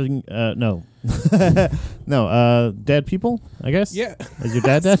trashing, no. No, dead people, I guess? Yeah. Is your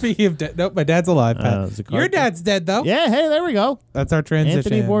dad dead? Speaking of dead, nope, my dad's alive, Pat. Zakar- Your dad's dead, though. Yeah, hey, there we go. That's our transition.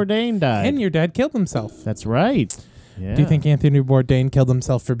 Anthony Bourdain died. And your dad killed himself. That's right. Yeah. Do you think Anthony Bourdain killed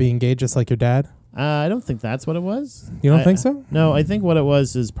himself for being gay, just like your dad? I don't think that's what it was. You don't think so? No, I think what it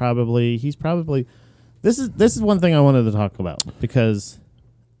was is he's probably. This is one thing I wanted to talk about because.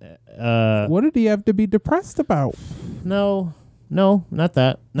 What did he have to be depressed about? No, not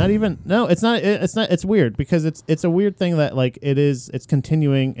that. Not even. No, it's not. It's not. It's weird because it's a weird thing that like it's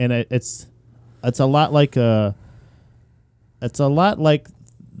continuing and it's a lot like it's a lot like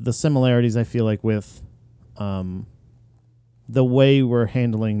the similarities I feel like with the way we're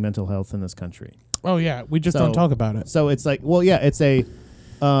handling mental health in this country. Oh yeah, we just don't talk about it. So it's like, well, yeah, it's a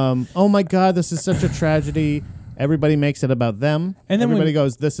oh my God, this is such a tragedy. Everybody makes it about them. And then everybody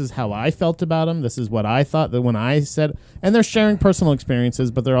goes, this is how I felt about him. This is what I thought that when I said, and they're sharing personal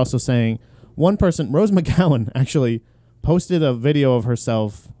experiences, but they're also saying one person, Rose McGowan, actually posted a video of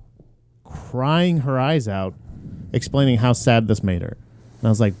herself crying her eyes out, explaining how sad this made her. And I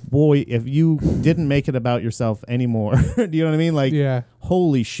was like, boy, if you didn't make it about yourself anymore, do you know what I mean? Like, yeah.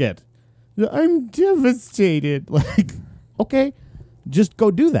 Holy shit. I'm devastated. Like, okay, just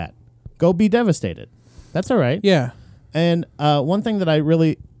go do that. Go be devastated. That's all right. Yeah. And one thing that I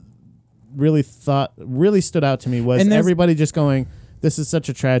really thought really stood out to me was everybody just going, this is such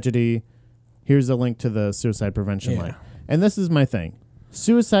a tragedy. Here's a link to the suicide prevention line. And this is my thing.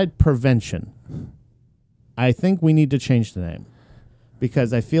 Suicide prevention. I think we need to change the name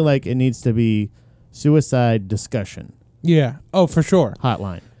because I feel like it needs to be suicide discussion. Yeah. Oh, for sure.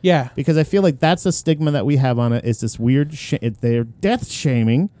 Hotline. Yeah. Because I feel like that's a stigma that we have on it is this weird they're death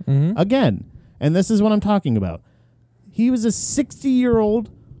shaming again. And this is what I'm talking about. He was a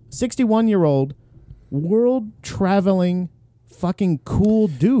 61-year-old world traveling fucking cool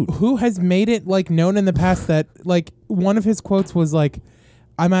dude who has made it like known in the past that like one of his quotes was like,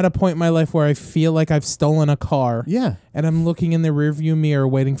 I'm at a point in my life where I feel like I've stolen a car. Yeah. And I'm looking in the rearview mirror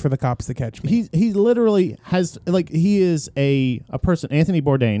waiting for the cops to catch me. He literally has like he is a person, Anthony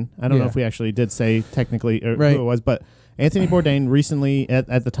Bourdain. I don't know if we actually did say technically who it was, but Anthony Bourdain recently,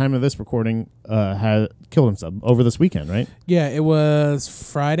 at the time of this recording, had killed himself over this weekend, right? Yeah, it was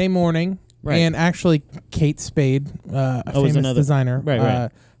Friday morning. Right. And actually, Kate Spade, a famous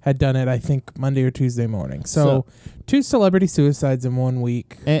designer, had done it, I think, Monday or Tuesday morning. So 2 celebrity suicides in 1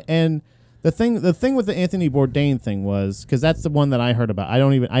 week. And the thing with the Anthony Bourdain thing was, because that's the one that I heard about. I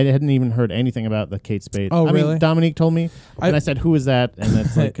hadn't even heard anything about the Kate Spade. Oh, really? Mean, Dominique told me, and I said, "Who is that?" And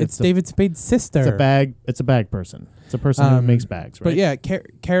it's like it's David Spade's sister. It's a bag person. It's a person who makes bags, right? But yeah,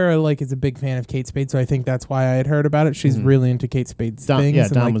 Kara like is a big fan of Kate Spade, so I think that's why I had heard about it. She's really into Kate Spade's things. Yeah,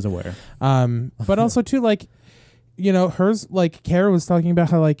 Dom was aware. But also too, like, you know, hers, like Kara was talking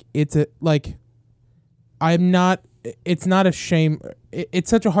about how like it's a like, it's not a shame. It's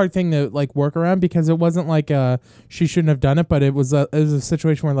such a hard thing to like work around because it wasn't like she shouldn't have done it, but it was a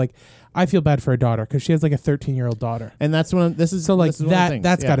situation where like I feel bad for her daughter because she has like a 13-year-old daughter, and that's when that's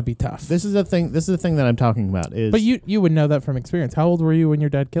got to be tough. This is the thing that I'm talking about. Is but you would know that from experience. How old were you when your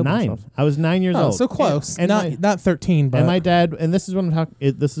dad killed 9. himself? I was 9 years old. So close, and not 13. But and my dad, and this is what I'm talking.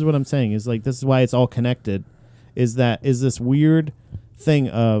 This is what I'm saying is like this is why it's all connected. Is this weird thing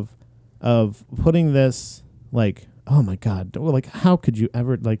of putting this like. Oh my God! Like, how could you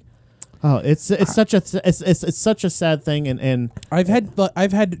ever like? Oh, it's such a sad thing, and I've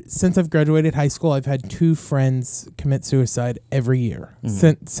had since I've graduated high school, I've had 2 friends commit suicide every year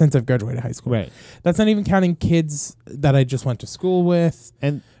since I've graduated high school. Right. That's not even counting kids that I just went to school with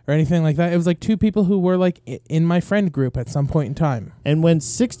or anything like that. It was like 2 people who were like in my friend group at some point in time. And when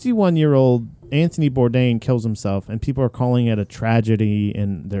 61-year-old Anthony Bourdain kills himself, and people are calling it a tragedy,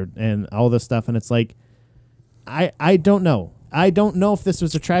 and all this stuff, and it's like. I don't know. I don't know if this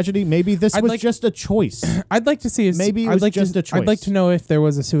was a tragedy. Maybe this was just a choice. I'd like to see. Maybe it was just a choice. I'd like to know if there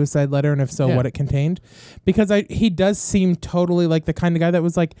was a suicide letter, and if so, what it contained. Because he does seem totally like the kind of guy that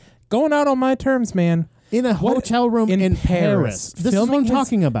was like going out on my terms, man. In a hotel room in Paris. This is what I'm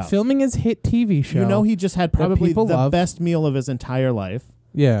talking about. Filming his hit TV show. You know, he just had probably the best meal of his entire life.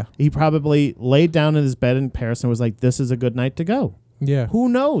 Yeah. He probably laid down in his bed in Paris and was like, "This is a good night to go." Yeah. Who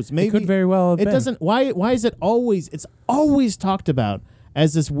knows? Maybe it could very well have been. Doesn't. Why is it always? It's always talked about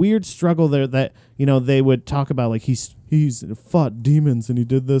as this weird struggle there that they would talk about like he's fought demons and he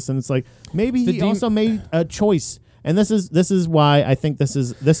did this, and it's like maybe he also made a choice. And this is why I think this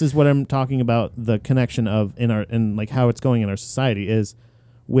is what I'm talking about, the connection of in like how it's going in our society is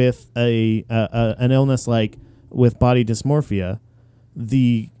with an illness like with body dysmorphia,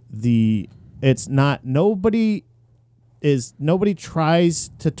 it's not nobody tries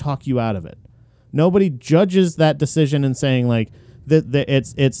to talk you out of it. Nobody judges that decision and saying like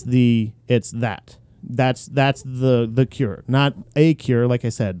that's the cure, not a cure. Like I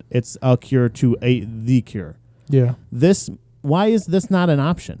said, it's a cure to the cure. Yeah. Why is this not an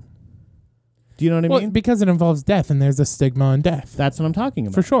option? Do you know what I mean? Because it involves death, and there's a stigma on death. That's what I'm talking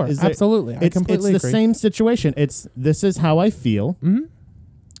about. For sure. Absolutely. I completely agree. agree. It's the same situation. This is how I feel. Mm-hmm.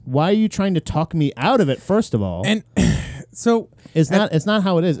 Why are you trying to talk me out of it, first of all? And so it's not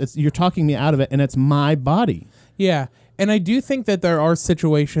how it is. You're talking me out of it, and it's my body. Yeah. And I do think that there are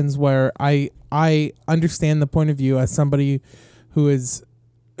situations where I understand the point of view as somebody who has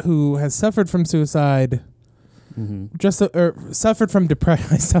suffered from suicide. Mm-hmm. Or suffered from depression.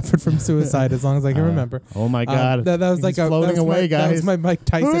 I suffered from suicide as long as I can remember. Oh my God! That was like floating away, guys. That was my Mike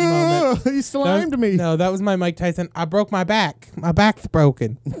Tyson moment. He slimed me. No, that was my Mike Tyson. I broke my back. My back's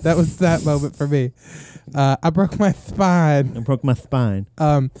broken. That was that moment for me. I broke my spine.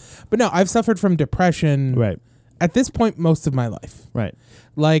 But no, I've suffered from depression. Right. At this point, most of my life. Right.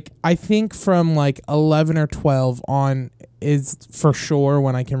 Like I think from like 11 or 12 on is for sure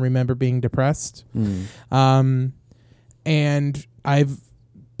when I can remember being depressed. And I've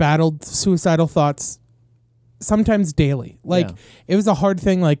battled suicidal thoughts sometimes daily. Like it was a hard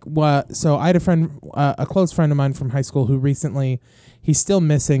thing. Like so I had a friend, a close friend of mine from high school who recently, he's still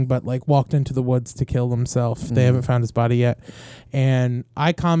missing, but like walked into the woods to kill himself. They haven't found his body yet. And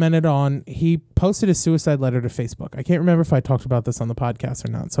I commented he posted a suicide letter to Facebook. I can't remember if I talked about this on the podcast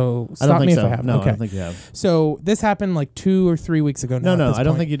or not. So stop me if I have. No, okay. I don't think you have. So this happened like 2 or 3 weeks ago. No, I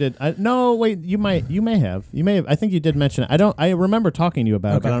don't think you did. No, wait, you may have. I think you did mention it. I remember talking to you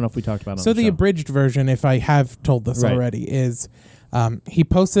about it, but I don't know if we talked about it on So the the show. abridged version, if I have told this already, is he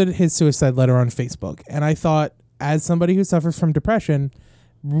posted his suicide letter on Facebook. And I thought, as somebody who suffers from depression,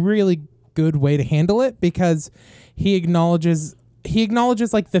 really good way to handle it, because he acknowledges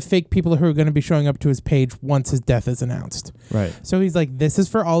like the fake people who are going to be showing up to his page once his death is announced. Right. So he's like, this is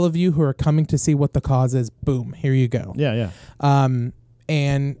for all of you who are coming to see what the cause is. Boom, here you go. Yeah.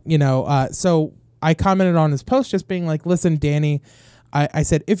 And so I commented on his post just being like, listen, Danny, I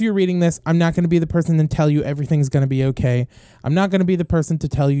said, if you're reading this, I'm not going to be the person to tell you everything's going to be okay. I'm not going to be the person to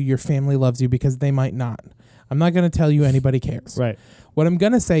tell you your family loves you, because they might not. I'm not going to tell you anybody cares. Right. What I'm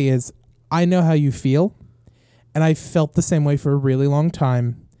going to say is, I know how you feel, and I felt the same way for a really long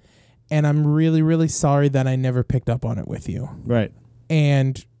time, and I'm really, really sorry that I never picked up on it with you. Right.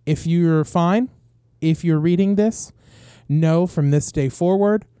 And if you're fine, if you're reading this, know from this day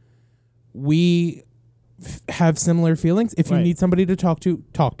forward, we have similar feelings. If you need somebody to talk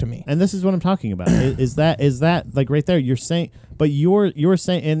to me. And this is what I'm talking about. is that like right there? You're saying, but you're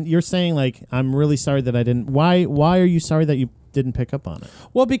saying like, I'm really sorry that I didn't. Why are you sorry that you didn't pick up on it?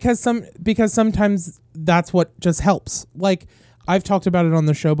 Well, because sometimes that's what just helps. Like, I've talked about it on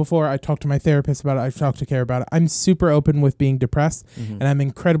the show before. I talked to my therapist about it. I've talked to Care about it. I'm super open with being depressed, and I'm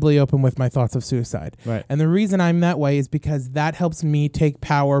incredibly open with my thoughts of suicide. Right. And the reason I'm that way is because that helps me take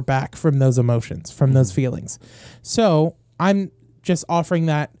power back from those emotions, from those feelings. So I'm just offering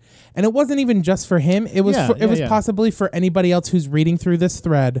that. And it wasn't even just for him. It was possibly for anybody else who's reading through this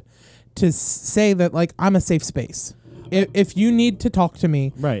thread to say that, like, I'm a safe space. If you need to talk to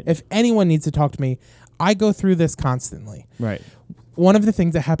me, right. If anyone needs to talk to me, I go through this constantly. Right. One of the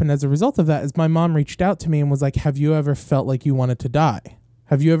things that happened as a result of that is my mom reached out to me and was like, have you ever felt like you wanted to die?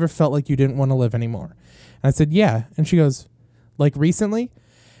 Have you ever felt like you didn't want to live anymore? And I said, yeah. And she goes, like, recently?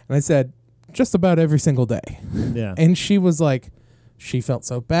 And I said, just about every single day. Yeah. And she was like, she felt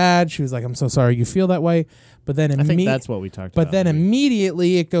so bad. She was like, I'm so sorry you feel that way. But then I think that's what we talked about. But then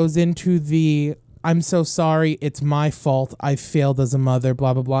immediately it goes into the, I'm so sorry, it's my fault, I failed as a mother,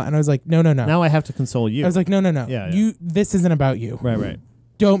 blah, blah, blah. And I was like, no. Now I have to console you. I was like, no. Yeah. This isn't about you. Right.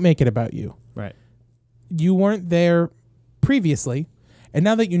 Don't make it about you. Right. You weren't there previously, and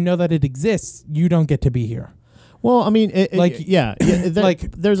now that you know that it exists, you don't get to be here. Well, I mean, there's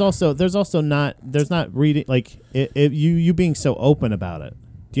not reading, like, you being so open about it.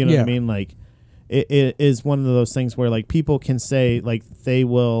 Do you know what I mean? Like, it is one of those things where, like, people can say, like, they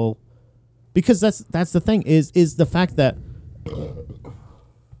will, because that's the thing is the fact that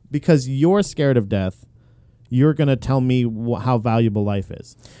because you're scared of death, you're going to tell me how valuable life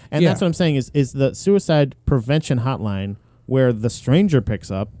is. And that's what I'm saying is the suicide prevention hotline where the stranger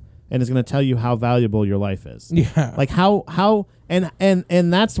picks up and is going to tell you how valuable your life is. Yeah. Like how and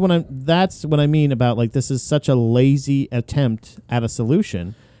that's what I mean about, like, this is such a lazy attempt at a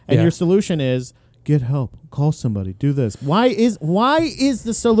solution. And your solution is get help, call somebody, do this. Why is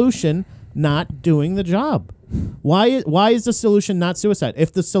the solution not doing the job? Why is the solution not suicide?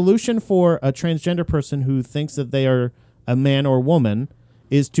 If the solution for a transgender person who thinks that they are a man or woman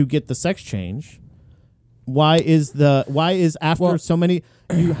is to get the sex change, why is after so many,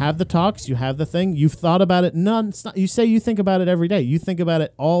 you have the talks, you have the thing, you've thought about it you say you think about it every day. You think about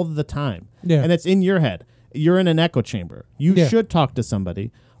it all the time. Yeah. And it's in your head. you're in an echo chamber. You should talk to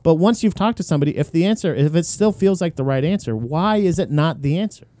somebody. But once you've talked to somebody, if it still feels like the right answer, why is it not the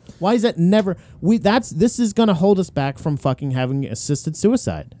answer? Why is it never? This is going to hold us back from fucking having assisted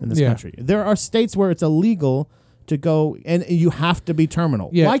suicide in this country. There are states where it's illegal to go, and you have to be terminal.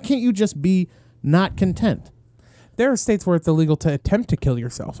 Yeah. Why can't you just be not content? There are states where it's illegal to attempt to kill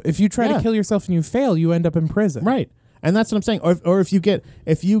yourself. If you try to kill yourself and you fail, you end up in prison. Right. And that's what I'm saying. Or if you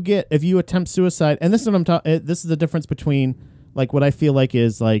attempt suicide, and this is what I'm talking. This is the difference between like what I feel like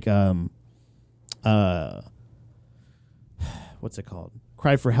is like what's it called?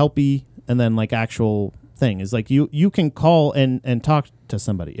 Cry for helpy, and then like actual thing is like you can call and talk to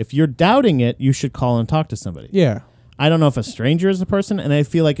somebody. If you're doubting it, you should call and talk to somebody. Yeah. I don't know if a stranger is a person, and I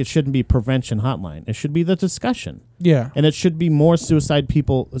feel like it shouldn't be prevention hotline. It should be the discussion. Yeah. And it should be more suicidal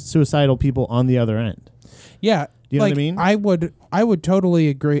people on the other end. Yeah. Do you know what I mean? I would totally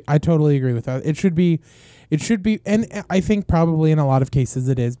agree. I totally agree with that. It should be, and I think probably in a lot of cases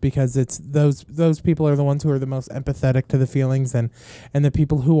it is, because it's those people are the ones who are the most empathetic to the feelings, and the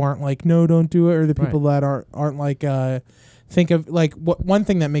people who aren't like, no, don't do it, or the people that aren't like, think of like one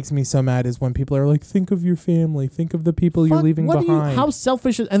thing that makes me so mad is when people are like, think of your family, think of the people you're leaving behind. How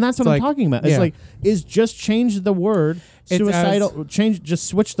selfish is, and that's what I'm talking about. It's like, is change the word suicidal, just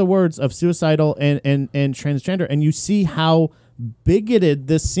switch the words of suicidal and transgender, and you see how bigoted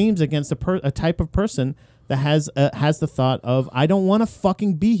this seems against a type of person that has the thought of, I don't want to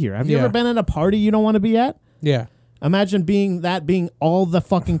fucking be here. Have you ever been at a party you don't want to be at? Yeah. Imagine being all the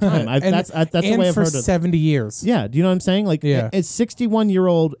fucking time. That's the way I've heard it. 70 years. Yeah. Do you know what I'm saying? Like, yeah. It's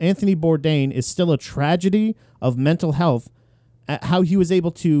 61-year-old Anthony Bourdain is still a tragedy of mental health. How he was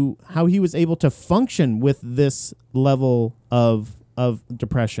able to function with this level of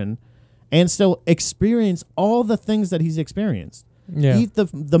depression, and still experience all the things that he's experienced. Yeah. Eat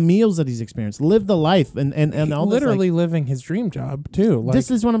the meals that he's experienced, live the life, and all literally this, like, living his dream job too. Like,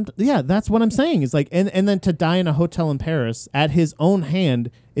 this is what that's what I'm saying. Is like, and then to die in a hotel in Paris at his own hand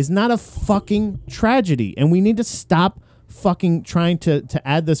is not a fucking tragedy, and we need to stop fucking trying to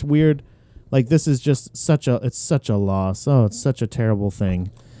add this weird, like, this is just such a loss. Oh, it's such a terrible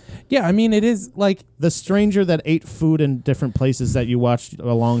thing. Yeah, I mean, it is like the stranger that ate food in different places that you watched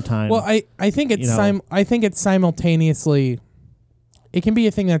a long time. Well, I think it's I think it's simultaneously. It can be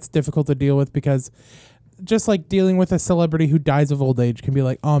a thing that's difficult to deal with, because just like dealing with a celebrity who dies of old age can be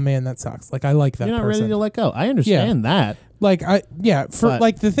like, oh man, that sucks. Like, I like that person. You're not ready to let go. I understand that. Like,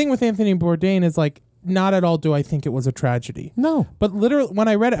 like the thing with Anthony Bourdain is like, not at all do I think it was a tragedy. No. But literally when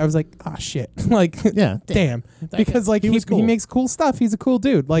I read it, I was like, ah, shit. Like, yeah, damn. Because like he makes cool stuff. He's a cool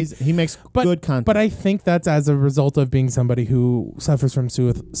dude. Like, he makes good content. But I think that's as a result of being somebody who suffers from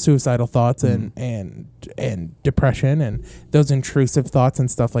suicidal thoughts and depression and those intrusive thoughts and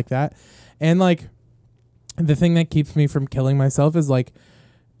stuff like that. And like, the thing that keeps me from killing myself is like,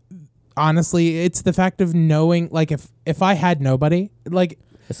 honestly, it's the fact of knowing, like, if I had nobody, like,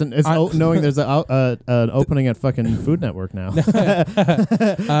 knowing there's an opening at fucking Food Network now.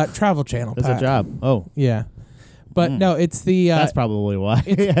 Travel Channel. There's a job. Oh. Yeah. But no, it's the... that's probably why.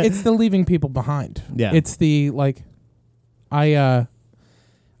 It's the leaving people behind. Yeah. It's the, like... I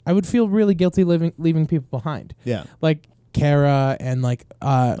would feel really guilty leaving people behind. Yeah. Like Kara and like...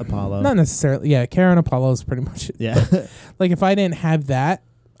 Apollo. Not necessarily. Yeah, Kara and Apollo is pretty much it. Yeah. But, like, if I didn't have that,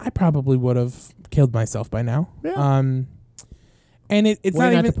 I probably would have killed myself by now. Yeah. And it's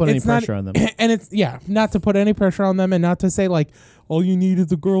not even to put any pressure on them. And it's not to put any pressure on them, and not to say like, all you need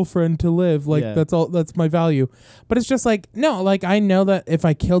is a girlfriend to live. Like, that's all. That's my value. But it's just like, no. Like, I know that if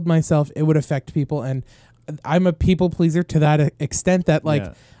I killed myself, it would affect people, and I'm a people pleaser to that extent that like,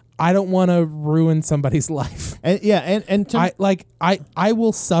 I don't want to ruin somebody's life. And I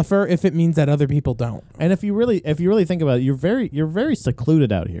will suffer if it means that other people don't. And if you really think about it, you're very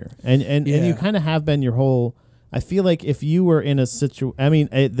secluded out here, and you kind of have been your whole. I feel like if you were in a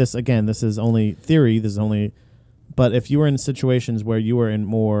this is only theory. But if you were in situations where you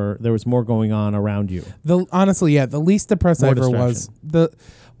were there was more going on around you. The least depressed I ever was.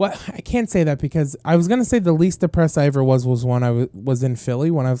 I can't say that, because I was gonna say the least depressed I ever was when I was in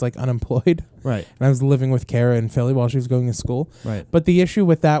Philly, when I was like unemployed. Right. And I was living with Kara in Philly while she was going to school. Right. But the issue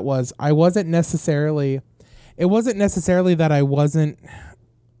with that was it wasn't necessarily that I wasn't.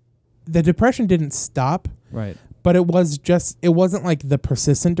 The depression didn't stop. Right. But it wasn't like the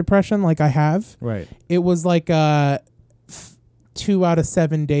persistent depression like I have. Right. It was like 2 out of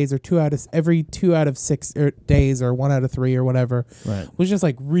 7 days, or every 2 out of 6 days, or 1 out of 3 or whatever. Right. Was just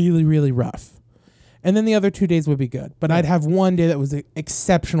like really, really rough. And then the other 2 days would be good. But I'd have one day that was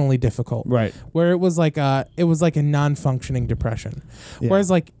exceptionally difficult. Right. Where it was like a non-functioning depression. Yeah. Whereas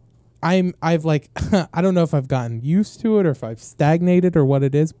like I've like I don't know if I've gotten used to it or if I've stagnated or what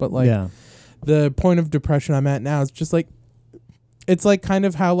it is, but like the point of depression I'm at now is just like it's like kind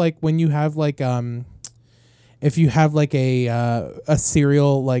of how like when you have like if you have like a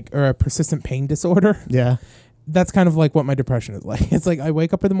serial like or a persistent pain disorder. Yeah. That's kind of like what my depression is like. It's like I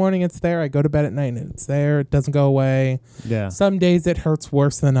wake up in the morning, it's there. I go to bed at night, and it's there. It doesn't go away. Yeah. Some days it hurts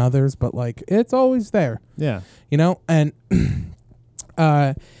worse than others, but like it's always there. Yeah. You know, and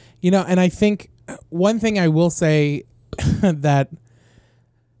you know, and I think one thing I will say that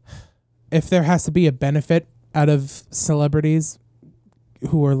if there has to be a benefit out of celebrities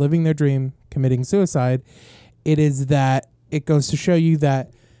who are living their dream, committing suicide, it is that it goes to show you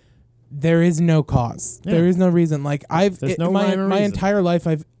that there is no cause. Yeah. There is no reason. Like my entire life,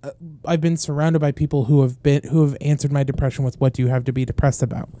 I've been surrounded by people who have answered my depression with, "What do you have to be depressed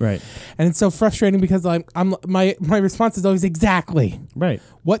about?" Right. And it's so frustrating because my response is always exactly right.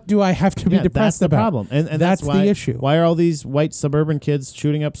 What do I have to be depressed about? That's the problem, and that's why, the issue. Why are all these white suburban kids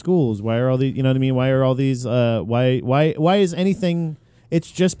shooting up schools? Why are all these? You know what I mean? Why are all these? Why is anything? It's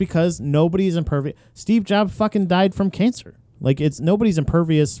just because nobody's impervious. Steve Jobs fucking died from cancer. Like nobody's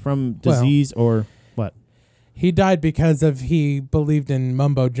impervious from disease or what? He died because he believed in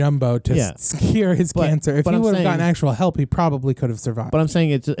mumbo jumbo to cure his cancer. If he would have gotten actual help, he probably could have survived. But I'm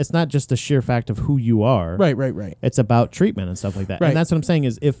saying it's not just the sheer fact of who you are. Right. It's about treatment and stuff like that. Right. And that's what I'm saying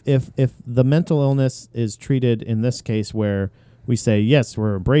is if the mental illness is treated in this case where we say, yes,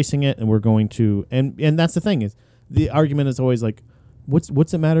 we're embracing it and we're going to and that's the thing is the argument is always like,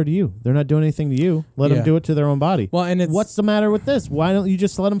 What's it matter to you? They're not doing anything to you. Let them do it to their own body. Well, and what's the matter with this? Why don't you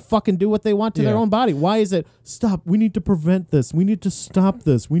just let them fucking do what they want to their own body? Why is it stop? We need to prevent this. We need to stop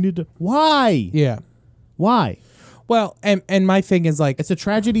this. We need to. Why? Yeah. Why? Well, and my thing is like it's a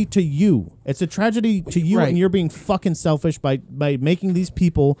tragedy to you. It's a tragedy to you, and you're being fucking selfish by making these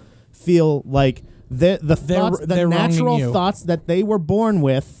people feel like the natural thoughts that they were born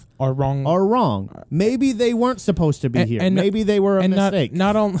with. Are wrong. Maybe they weren't supposed to be here. Maybe they were a mistake.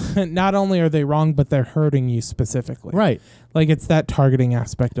 Not only are they wrong, but they're hurting you specifically. Right. Like it's that targeting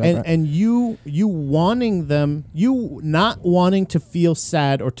aspect of it. And you wanting them, you not wanting to feel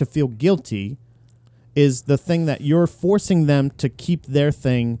sad or to feel guilty is the thing that you're forcing them to keep their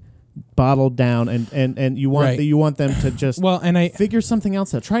thing bottled down and you want them to just figure something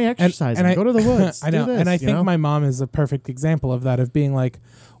else out. Try exercising. Go to the woods. I know. Do this, and I think my mom is a perfect example of that, of being like,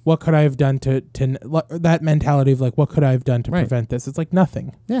 what could I have done to that mentality of like, what could I have done to prevent this? It's like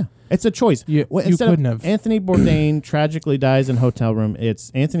nothing. Yeah. It's a choice. You couldn't have. Anthony Bourdain tragically dies in hotel room. It's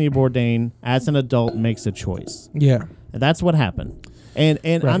Anthony Bourdain as an adult makes a choice. Yeah. And that's what happened. And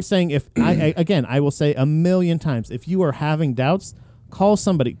I'm saying if I will say a million times, if you are having doubts, call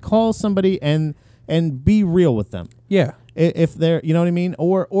somebody and be real with them. Yeah. If they're, you know what I mean?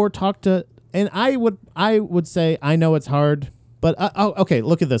 Or talk to, and I would say, I know it's hard, but okay,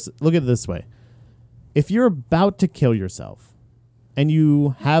 look at this. Look at it this way. If you're about to kill yourself and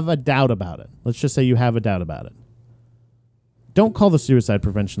you have a doubt about it, let's just say you have a doubt about it. Don't call the suicide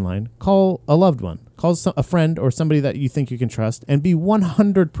prevention line. Call a loved one. Call a friend or somebody that you think you can trust and be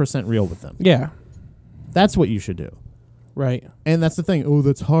 100% real with them. Yeah. That's what you should do. Right. And that's the thing. Oh,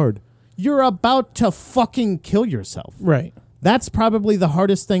 that's hard. You're about to fucking kill yourself. Right. That's probably the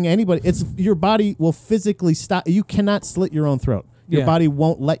hardest thing anybody. It's your body will physically stop. You cannot slit your own throat. Your body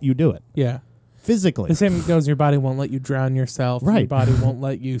won't let you do it. Yeah. Physically. The same goes, your body won't let you drown yourself. Right. Your body won't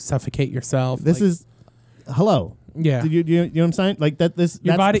let you suffocate yourself. This is hello. Yeah. You know what I'm saying? Like that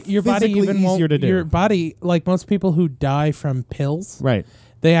your body even easier to do. Your body, like most people who die from pills. Right.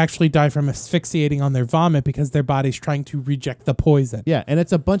 They actually die from asphyxiating on their vomit because their body's trying to reject the poison. Yeah, and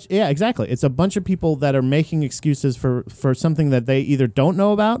it's a bunch. Yeah, exactly. It's a bunch of people that are making excuses for something that they either don't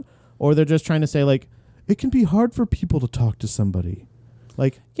know about or they're just trying to say like, it can be hard for people to talk to somebody.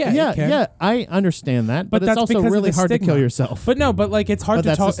 Like, yeah, I understand that, but it's also really hard to kill yourself. But it's hard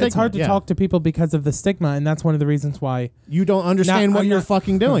to talk. It's hard to talk to people because of the stigma, and that's one of the reasons why you don't understand what you're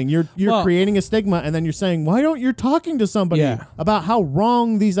fucking doing. You're creating a stigma, and then you're saying, why don't you talking to somebody about how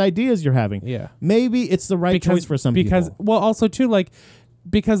wrong these ideas you're having? Yeah, maybe it's the right choice for some people. Also too,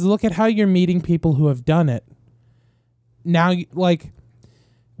 because look at how you're meeting people who have done it. Now,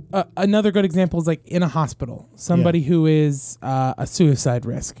 another good example is like in a hospital, somebody who is a suicide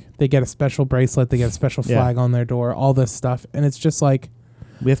risk. They get a special bracelet, they get a special flag on their door, all this stuff. And it's just like,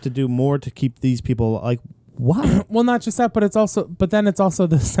 we have to do more to keep these people like, what? Well, not just that, but then it's also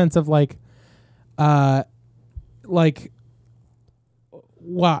the sense of why? Yeah.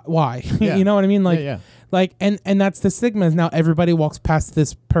 You know what I mean? Like, and that's the stigma is now everybody walks past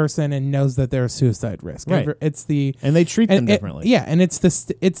this person and knows that they're a suicide risk. Right. And they treat them differently. And it's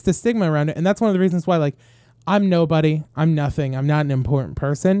the stigma around it. And that's one of the reasons why, like, I'm nobody. I'm nothing. I'm not an important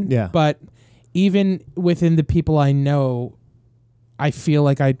person. Yeah. But even within the people I know, I feel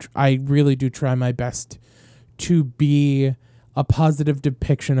like I really do try my best to be a positive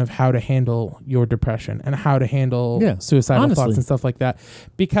depiction of how to handle your depression and how to handle suicidal thoughts and stuff like that.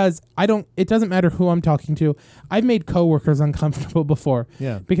 Because it doesn't matter who I'm talking to. I've made coworkers uncomfortable before.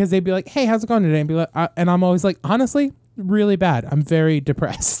 Yeah. Because they'd be like, hey, how's it going today? And be like, and I'm always like, honestly, really bad. I'm very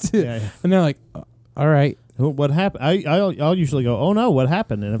depressed. Yeah. And they're like, all right. What happened? I'll usually go, oh no, what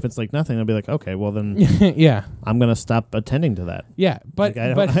happened? And if it's like nothing, I'll be like, okay, well then, yeah, I'm gonna stop attending to that. Yeah, but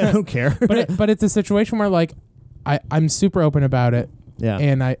like, I don't care. but it's a situation where like I'm super open about it. Yeah,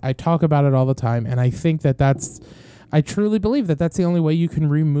 and I talk about it all the time, and I think I truly believe that that's the only way you can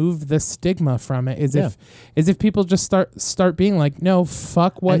remove the stigma from it is if people just start being like, no,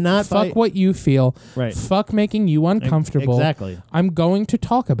 fuck what you feel, right? Fuck making you uncomfortable. Exactly. I'm going to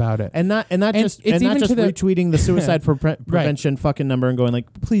talk about it, and not just retweeting the suicide prevention fucking number and going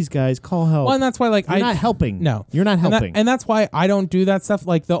like, please guys, call help. Well, and that's why like you're not helping. No, you're not helping, and that's why I don't do that stuff.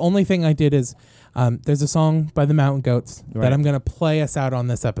 Like the only thing I did is. There's a song by the Mountain Goats that I'm going to play us out on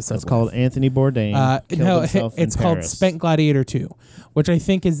this episode. It's called Anthony Bourdain. It's called Spent Gladiator 2, which I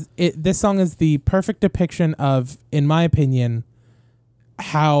think this song is the perfect depiction of, in my opinion,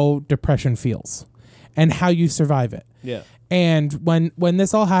 how depression feels and how you survive it. Yeah. And when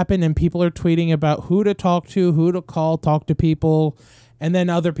this all happened and people are tweeting about who to talk to, who to call, talk to people, and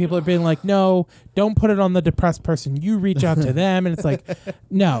then other people are being like, no, don't put it on the depressed person. You reach out to them. And it's like,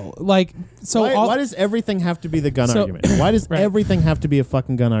 no. Like, so why does everything have to be the gun argument? Why does everything have to be a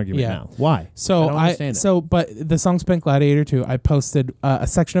fucking gun argument now? Why? So I don't understand it. But the song Spent Gladiator 2, I posted a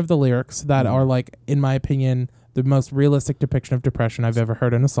section of the lyrics that are like, in my opinion, the most realistic depiction of depression I've ever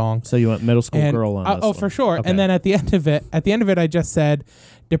heard in a song. So you went middle school girl on this one. For sure. Okay. And then at the end of it, I just said,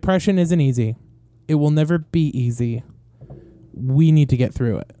 depression isn't easy. It will never be easy. We need to get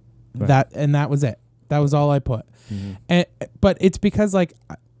through it. Right. That was it. That was all I put. Mm-hmm. But it's because like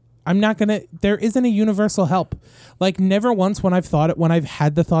there isn't a universal help. Like never once when I've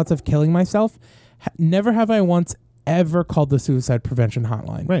had the thoughts of killing myself, never have I once ever called the suicide prevention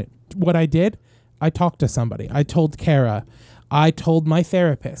hotline. Right. What I did, I talked to somebody. I told Kara. I told my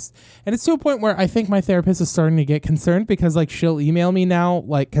therapist. And it's to a point where I think my therapist is starting to get concerned because like she'll email me now,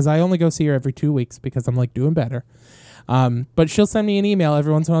 like, because I only go see her every 2 weeks because I'm like doing better. But she'll send me an email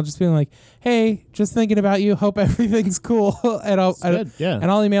every once in a while just being like, hey, just thinking about you. Hope everything's cool. And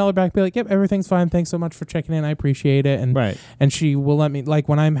I'll email her back, be like, yep, everything's fine. Thanks so much for checking in. I appreciate it. And she will let me, like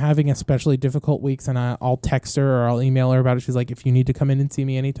when I'm having especially difficult weeks and I'll text her or I'll email her about it. She's like, if you need to come in and see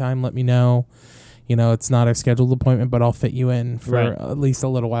me anytime, let me know. You know, it's not a scheduled appointment, but I'll fit you in for at least a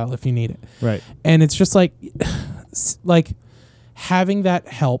little while if you need it. Right. And it's just like having that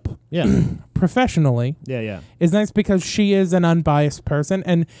help professionally is nice because she is an unbiased person.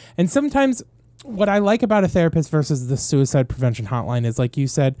 And sometimes what I like about a therapist versus the suicide prevention hotline is, like you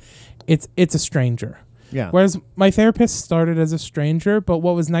said, it's a stranger. Yeah. Whereas my therapist started as a stranger, but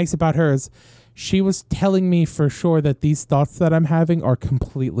what was nice about her is she was telling me for sure that these thoughts that I'm having are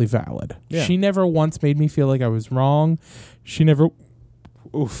completely valid. Yeah. She never once made me feel like I was wrong. She never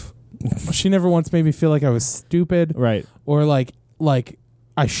once made me feel like I was stupid. Right. Or like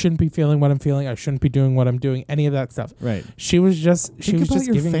I shouldn't be feeling what I'm feeling. I shouldn't be doing what I'm doing. Any of that stuff. Right. She was just Think about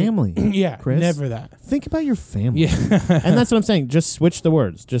your family. Chris. Never that. Think about your family. Yeah. And that's what I'm saying. Just switch the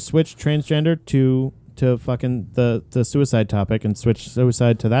words. Just switch transgender to fucking the suicide topic and switch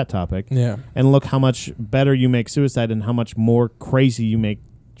suicide to that topic. Yeah. And look how much better you make suicide and how much more crazy you make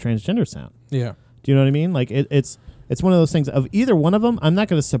transgender sound. Yeah. Do you know what I mean? Like it's one of those things of either one of them. I'm not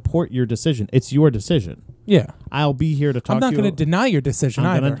going to support your decision. It's your decision. Yeah. I'll be here to talk to you. I'm not going to deny your decision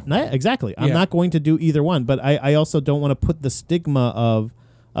either. Exactly. I'm not going to do either one, but I also don't want to put the stigma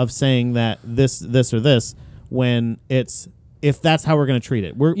of saying that this or this when it's, if that's how we're going to treat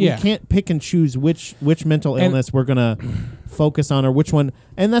it. We can't pick and choose which mental illness we're going to focus on or which one.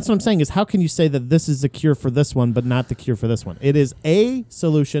 And that's what I'm saying is, how can you say that this is the cure for this one but not the cure for this one? It is a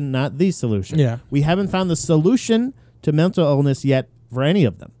solution, not the solution. Yeah. We haven't found the solution to mental illness yet for any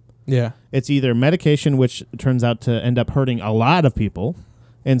of them. Yeah. It's either medication, which turns out to end up hurting a lot of people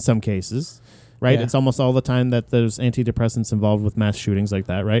in some cases. Right? Yeah. It's almost all the time that there's antidepressants involved with mass shootings like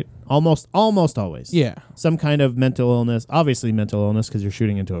that, right? Almost always. Yeah. Some kind of mental illness, obviously mental illness because you're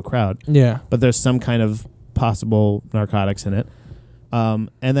shooting into a crowd. Yeah. But there's some kind of possible narcotics in it. And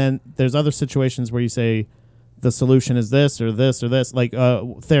then there's other situations where you say the solution is this or this or this, like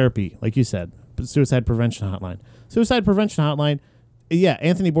therapy, like you said. suicide prevention hotline. Suicide prevention hotline. Yeah,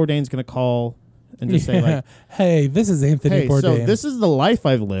 Anthony Bourdain's going to call and just say like, "Hey, this is Anthony Bourdain. So this is the life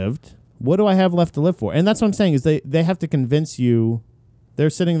I've lived. What do I have left to live for?" And that's what I'm saying is they have to convince you. They're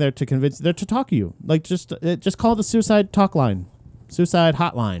sitting there to convince. They're to talk to you. Like just call the suicide talk line, suicide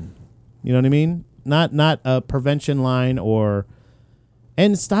hotline. You know what I mean? Not a prevention line or.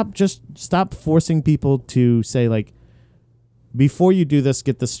 And stop forcing people to say like, before you do this,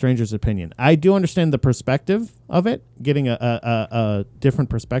 get the stranger's opinion. I do understand the perspective of it, getting a different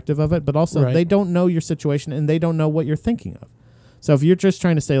perspective of it, but also they don't know your situation and they don't know what you're thinking of. So if you're just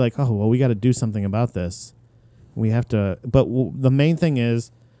trying to say like, oh, well, we got to do something about this, we have to. But the main thing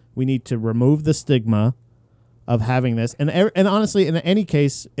is we need to remove the stigma of having this. And honestly, in any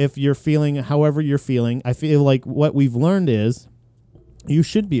case, if you're feeling however you're feeling, I feel like what we've learned is you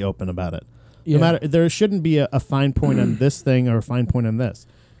should be open about it. Yeah. No matter, there shouldn't be a fine point on this thing or a fine point on this.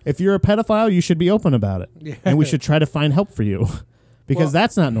 If you're a pedophile, you should be open about it. Yeah. And we should try to find help for you because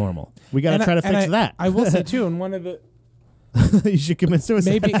that's not normal. We got to try to fix that. I will say, too, in one of the... you should commit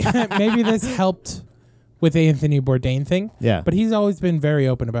suicide. Maybe this helped with the Anthony Bourdain thing. Yeah. But he's always been very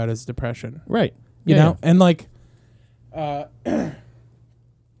open about his depression. Right. You know? And, like, I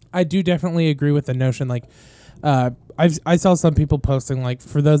do definitely agree with the notion, like... I saw some people posting, like,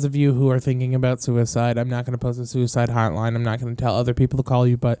 for those of you who are thinking about suicide, I'm not going to post a suicide hotline. I'm not going to tell other people to call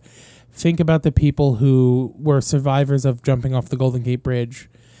you, but think about the people who were survivors of jumping off the Golden Gate Bridge.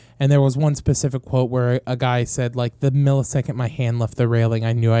 And there was one specific quote where a guy said, like, the millisecond my hand left the railing,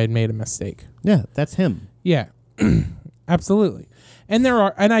 I knew I had made a mistake. Yeah, that's him. Yeah, absolutely. And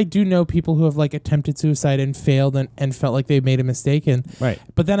I do know people who have like attempted suicide and failed and felt like they made a mistake. Right.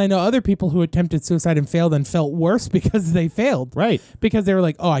 But then I know other people who attempted suicide and failed and felt worse because they failed. Right. Because they were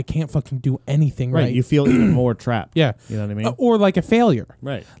like, oh, I can't fucking do anything right. You feel even more trapped. Yeah. You know what I mean? Or like a failure.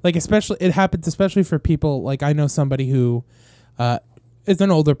 Right. Like it happens especially for people, like I know somebody who is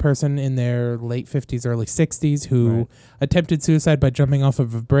an older person in their late 50s, early 60s who attempted suicide by jumping off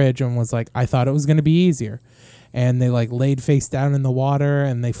of a bridge and was like, I thought it was going to be easier. And they like laid face down in the water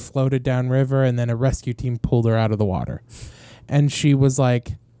and they floated down river and then a rescue team pulled her out of the water. And she was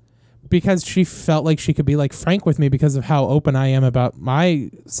like, because she felt like she could be like frank with me because of how open I am about my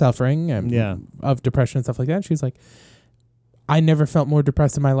suffering and of depression and stuff like that. She's like, I never felt more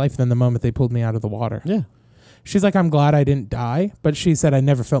depressed in my life than the moment they pulled me out of the water. Yeah. She's like, I'm glad I didn't die, but she said I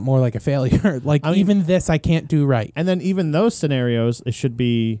never felt more like a failure. Like even this I can't do right. And then even those scenarios, it should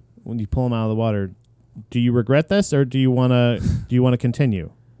be when you pull them out of the water, do you regret this or do you want to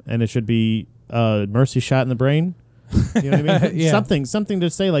continue? And it should be mercy shot in the brain. You know what I mean? Yeah. Something to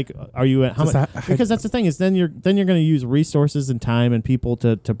say like, are you at how much? Because that's the thing is then you're going to use resources and time and people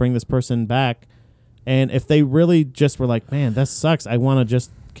to bring this person back. And if they really just were like, man, that sucks. I want to just.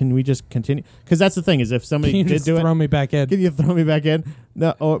 Can we just continue? Because that's the thing is if somebody did do it, throw me back in. Can you throw me back in?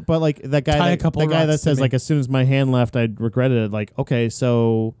 No, but like that guy, that says like as soon as my hand left, I regretted it. Like okay,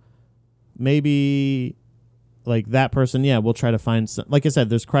 so maybe like that person, we'll try to find some. Like I said,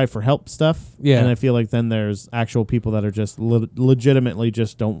 there's cry for help stuff, and I feel like then there's actual people that are just legitimately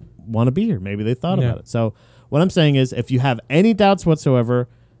just don't want to be here. Maybe they thought about it. So what I'm saying is, if you have any doubts whatsoever,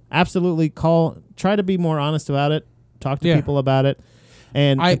 absolutely call. Try to be more honest about it. Talk to people about it.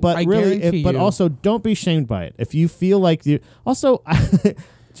 And but also don't be shamed by it. If you feel like you also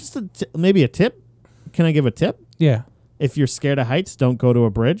just maybe a tip. Can I give a tip? Yeah. If you're scared of heights, don't go to a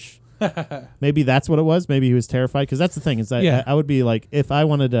bridge. Maybe that's what it was. Maybe he was terrified because that's the thing is that I would be like if I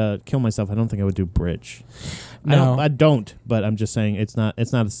wanted to kill myself, I don't think I would do bridge. No. I don't. But I'm just saying it's not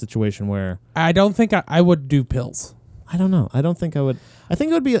a situation where I don't think I would do pills. I don't know. I don't think I would. I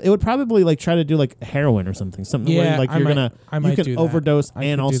think it would probably like try to do like heroin or something where like you can overdose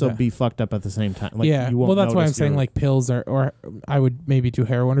and also be fucked up at the same time. Like, you won't that's why I'm saying like pills or I would maybe do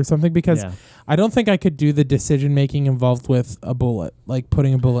heroin or something because I don't think I could do the decision making involved with a bullet, like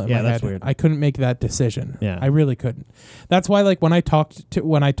putting a bullet in my head. Weird. I couldn't make that decision. Yeah, I really couldn't. That's why like when I talk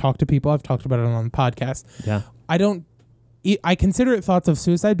to people, I've talked about it on the podcast. Yeah, I consider it thoughts of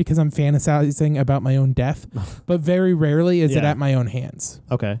suicide because I'm fantasizing about my own death, but very rarely is it at my own hands.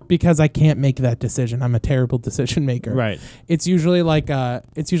 Okay. Because I can't make that decision. I'm a terrible decision maker. Right. It's usually like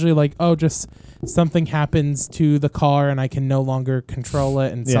oh, just something happens to the car and I can no longer control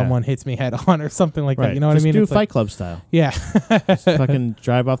it and someone hits me head on or something like that. You know what I mean? Do Fight Club style. Yeah. Just fucking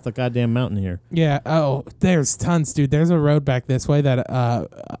drive off the goddamn mountain here. Yeah. Oh, there's tons, dude. There's a road back this way that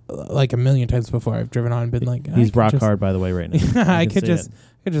like a million times before I've driven on and been like, he's rock hard by the way right now. I could just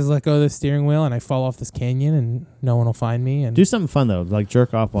let go of the steering wheel and I fall off this canyon and no one will find me. And do something fun though, like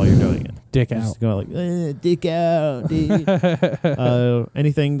jerk off while you're doing it. Dick out. Just go like dick out, dude.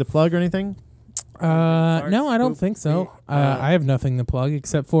 Anything to plug or anything? No, I don't think so. I have nothing to plug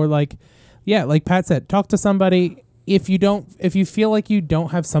except for like Pat said, talk to somebody. If you feel like you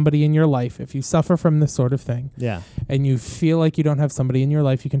don't have somebody in your life, if you suffer from this sort of thing, and you feel like you don't have somebody in your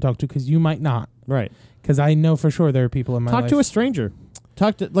life you can talk to, because you might not, right? Because I know for sure there are people in my life. Talk to a stranger.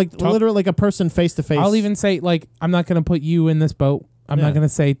 Talk to literally like a person face to face. I'll even say, like, I'm not going to put you in this boat. I'm not going to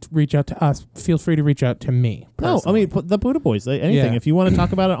say reach out to us. Feel free to reach out to me personally. No, I mean put the Buddha Boys. Anything. If you want to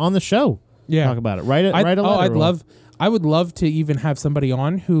talk about it on the show, talk about it. Write a letter. I would love to even have somebody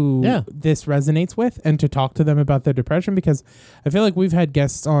on who this resonates with and to talk to them about their depression, because I feel like we've had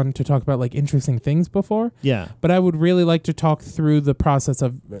guests on to talk about like interesting things before. Yeah. But I would really like to talk through the process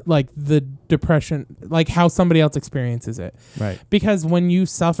of like the depression, like how somebody else experiences it. Right. Because when you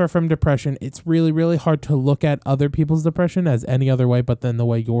suffer from depression, it's really, really hard to look at other people's depression as any other way but then the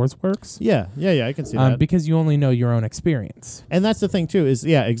way yours works. Yeah, I can see that. Because you only know your own experience. And that's the thing too, is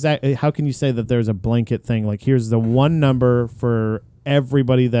exactly. How can you say that there's a blanket thing? Like, here's the one number for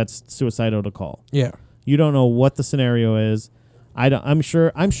everybody that's suicidal to call. Yeah. You don't know what the scenario is. I'm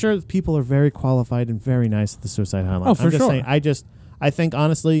sure people are very qualified and very nice at the suicide hotline. Oh, for I'm just sure. saying, I think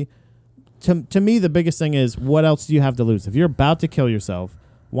honestly, to me the biggest thing is, what else do you have to lose? If you're about to kill yourself,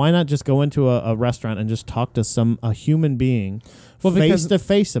 why not just go into a restaurant and just talk to a human being face to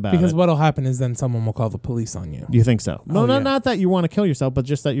face about it? Because what'll happen is then someone will call the police on you. You think so? No, not that you want to kill yourself, but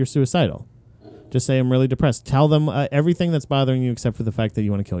just that you're suicidal. Just say, I'm really depressed. Tell them everything that's bothering you except for the fact that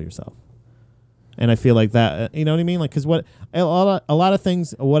you want to kill yourself. And I feel like that, you know what I mean? Like, because a lot of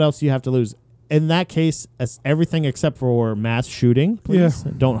things, what else do you have to lose? In that case, it's everything except for mass shooting. Please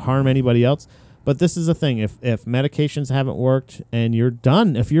don't harm anybody else. But this is the thing. If medications haven't worked and you're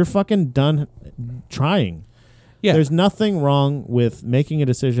done, if you're fucking done trying, there's nothing wrong with making a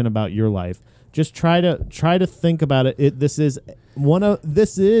decision about your life. Just try to think about it. This is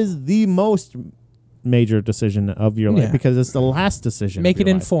the most major decision of your life, because it's the last decision. Make it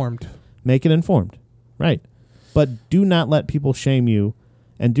informed. Make it informed. Right. But do not let people shame you,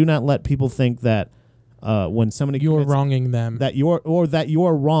 and do not let people think that when somebody you're wronging them, that you're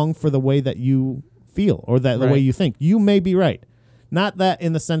wrong for the way that you feel, or that the way you think. You may be right. Not that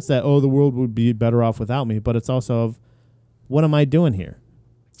in the sense that, the world would be better off without me, but it's also of, what am I doing here?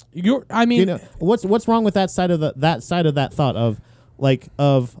 What's wrong with that side of that thought of, like,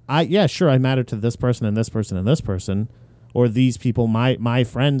 I matter to this person and this person and this person, or these people, my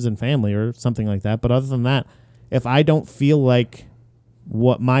friends and family, or something like that. But other than that, if I don't feel like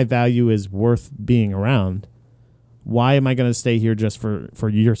what my value is worth being around, why am I going to stay here just for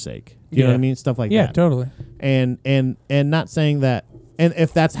your sake? Do you know what I mean? Stuff like that. Yeah, totally. And not saying that, and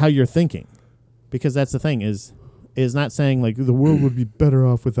if that's how you're thinking, because that's the thing is not saying like the world would be better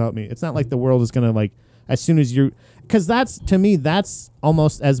off without me. It's not like the world is going to, like, as soon as you, because that's, to me, that's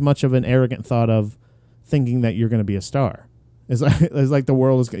almost as much of an arrogant thought of thinking that you're going to be a star. It's like the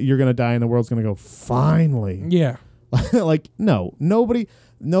world is, you're going to die and the world's going to go, finally. Yeah. Like, nobody.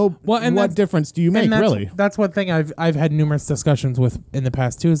 What difference do you make, really? That's one thing I've had numerous discussions with in the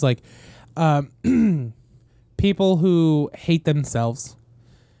past too. Is like, people who hate themselves.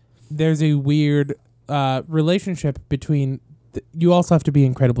 There's a weird relationship between. You also have to be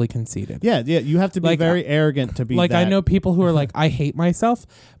incredibly conceited. Yeah. You have to be very arrogant to be. Like, I know people who are like, I hate myself,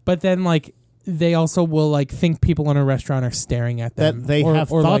 but then like, they also will like think people in a restaurant are staring at them. That they have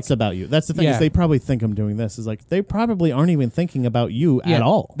thoughts about you. That's the thing, is they probably think I'm doing this. Is like, they probably aren't even thinking about you at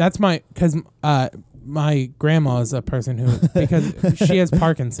all. That's because my grandma is a person who, because she has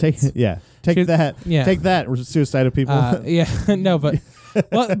Parkinson's. Take that, suicidal people. No, but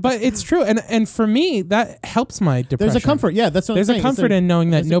but it's true, and for me that helps my depression. There's a comfort. Yeah, that's what there's I'm saying. A comfort in knowing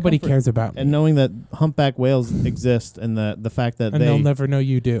that nobody cares about me, and knowing that humpback whales exist, and the fact that they'll never know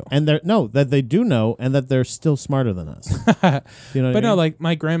you do, and that they do know, and that they're still smarter than us. You know, no, like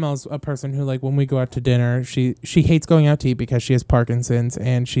my grandma's a person who, like, when we go out to dinner, she hates going out to eat because she has Parkinson's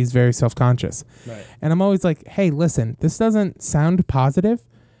and she's very self-conscious. Right. And I'm always like, hey, listen, this doesn't sound positive.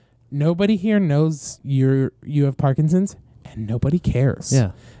 Nobody here knows you have Parkinson's. And nobody cares.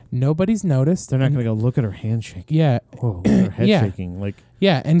 Yeah. Nobody's noticed. They're not going to go look at her hand shaking. Yeah. Whoa, her head shaking. Like.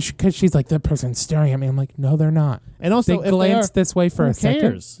 Yeah, and because she's like, that person's staring at me. I'm like, no, they're not. And also, they glance this way for a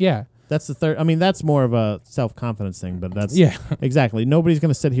second. Yeah. That's the third. I mean, that's more of a self-confidence thing, but that's. Yeah. Exactly. Nobody's going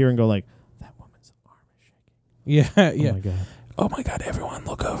to sit here and go like, that woman's arm is shaking. Yeah, yeah. Oh, my God. Oh, my God, everyone,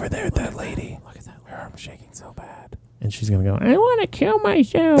 look over there at that lady. Look at that. Her arm's shaking so bad. And she's going to go, I want to kill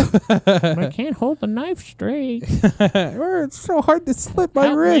myself. But I can't hold the knife straight. It's so hard to slip my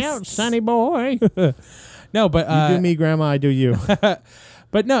Help wrist. me out, sonny boy. No, but... you do me, Grandma, I do you.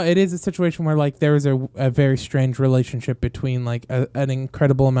 But no, it is a situation where like there is a very strange relationship between like an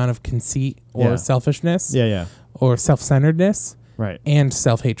incredible amount of conceit or selfishness, or self-centeredness, right, and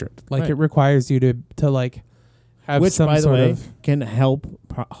self-hatred. Like it requires you to like have which, some by the sort way, of can help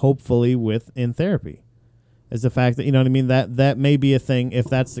hopefully with in therapy. Is the fact that, you know what I mean, that may be a thing. If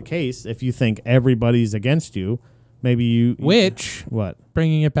that's the case, if you think everybody's against you, maybe you what?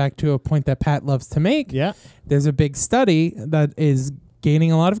 Bringing it back to a point that Pat loves to make. Yeah, there's a big study that is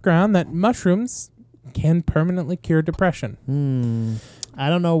gaining a lot of ground that mushrooms can permanently cure depression. I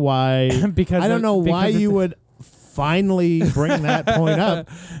don't know why. Because I don't know why you would finally bring that point up,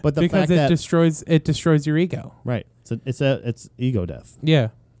 but the because fact that it destroys your ego. Right. So it's ego death. Yeah,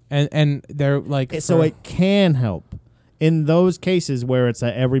 and they're like so it can help in those cases where it's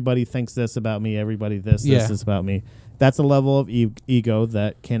everybody thinks this about me, everybody this is about me. That's a level of ego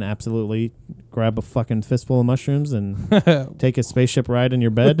that can absolutely grab a fucking fistful of mushrooms and take a spaceship ride in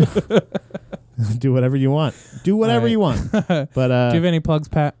your bed. Do whatever you want. Do whatever you want. But do you have any plugs,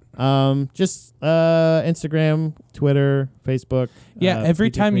 Pat? Just Instagram, Twitter, Facebook. Yeah,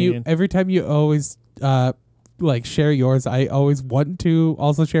 every time you always like share yours, I always want to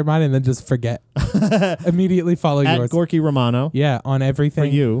also share mine and then just forget. Immediately follow at yours. Gorky Romano. Yeah, on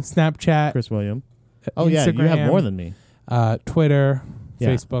everything. For you, Snapchat, Chris William. Oh Instagram, yeah, you have more than me. Twitter,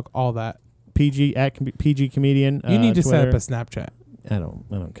 Facebook, all that. PG PG Comedian. You need to Twitter. set up a Snapchat. I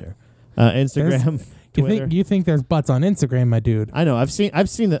don't care. Instagram. You think there's butts on Instagram, my dude? I know. I've seen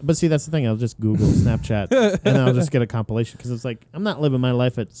that, but see, that's the thing. I'll just Google Snapchat and I'll just get a compilation because it's like I'm not living my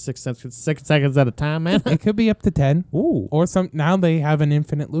life at 6 seconds at a time, man. It could be up to 10. Ooh. Or now they have an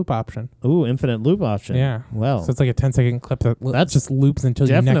infinite loop option. Ooh, infinite loop option. Yeah. Well, so it's like a 10-second clip that just loops until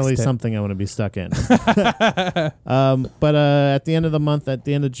you next definitely it. something I want to be stuck in. But at the end of the month, at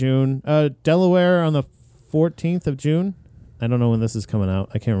the end of June, Delaware on the 14th of June. I don't know when this is coming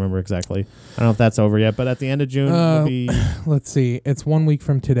out. I can't remember exactly. I don't know if that's over yet, but at the end of June will be... Let's see. It's 1 week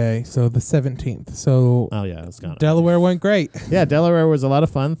from today, so the 17th. So oh, yeah, it's gone. Delaware went great. Yeah, Delaware was a lot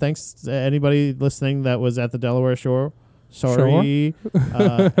of fun. Thanks to anybody listening that was at the Delaware shore. Sorry.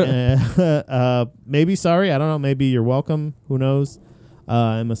 Maybe sorry. I don't know. Maybe you're welcome. Who knows?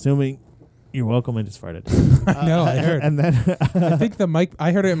 I'm assuming... You're welcome. I just farted. No, I heard. And then... I think the mic...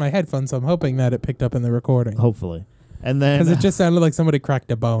 I heard it in my headphones, so I'm hoping that it picked up in the recording. Hopefully. And then, because it just sounded like somebody cracked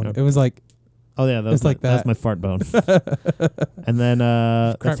a bone. It was like, oh yeah, that was my fart bone. And then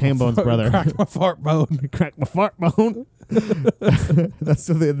that's Hambone's brother. Cracked my fart bone. Cracked my fart bone. That's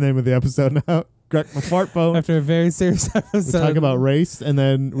the name of the episode now. Cracked my fart bone. After a very serious episode, we talk about race, and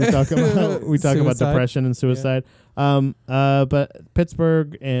then we talk about depression and suicide. Yeah. But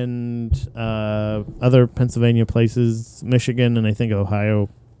Pittsburgh and other Pennsylvania places, Michigan, and I think Ohio,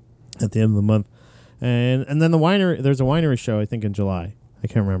 at the end of the month. And then there's a winery show, I think, in July. I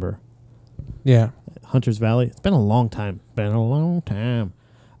can't remember. Yeah. Hunters Valley. It's been a long time.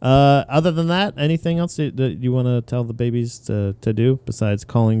 Other than that, anything else that you want to tell the babies to do besides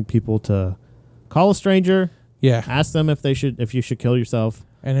calling people to call a stranger? Yeah. Ask them if you should kill yourself.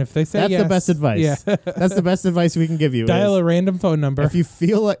 And if they say that's yes, the best advice. Yeah. That's the best advice we can give you. Dial a random phone number. If you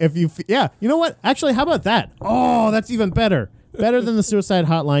feel like, you know what? Actually, how about that? Oh, that's even better. Better than the suicide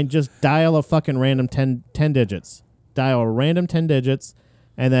hotline, just dial a fucking random 10 digits. Dial a random 10 digits,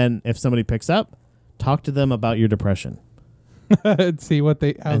 and then if somebody picks up, talk to them about your depression. And see how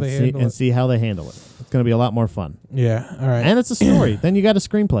they handle it. See how they handle it. It's going to be a lot more fun. Yeah, all right. And it's a story. Then you got a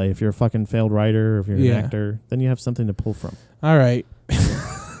screenplay. If you're a fucking failed writer, or if you're an actor, then you have something to pull from. All right.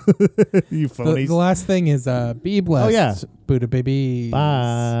 You phonies. The last thing is be blessed. Oh, yeah. Buddha babies.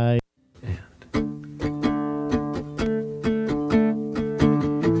 Bye.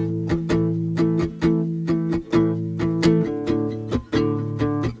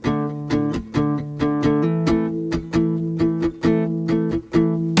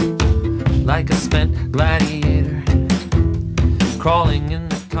 Like a spent gladiator crawling in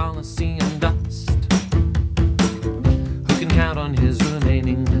the Colosseum dust, who can count on his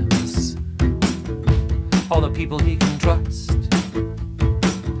remaining limbs, all the people he can trust,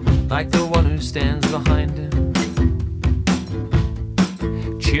 like the one who stands behind him,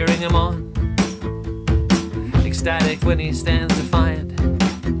 cheering him on, ecstatic when he stands defiant,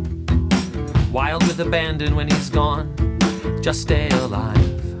 wild with abandon when he's gone. Just stay alive.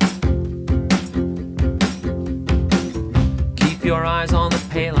 Keep your eyes on the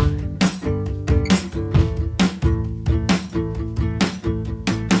pay line.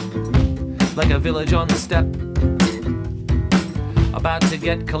 Like a village on the steppe, about to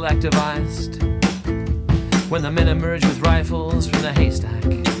get collectivized, when the men emerge with rifles from the haystack.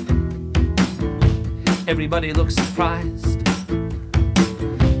 Everybody looks surprised,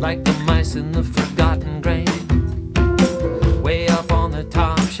 like the mice in the forgotten grain, way up on the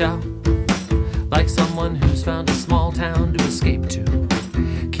top shelf, like someone who's found a small town to escape to,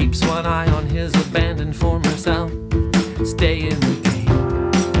 keeps one eye on his abandoned former self, stay in the game,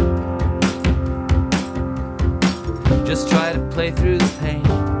 just try to play through the pain,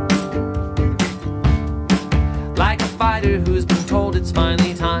 like a fighter who's been told it's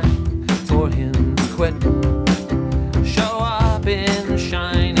finally time for him to quit, show up in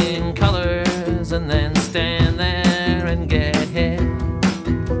shining colors and then stand there and get hit.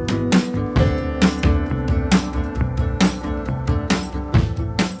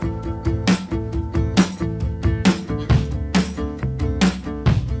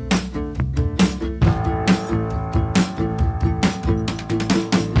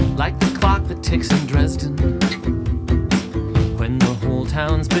 Like the clock that ticks in Dresden when the whole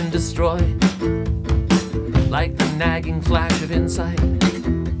town's been destroyed, like the nagging flash of insight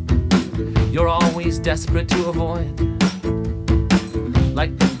you're always desperate to avoid,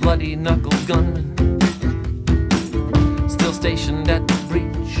 like the bloody knuckled gunman still stationed at the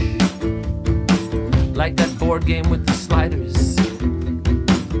breach, like that board game with the sliders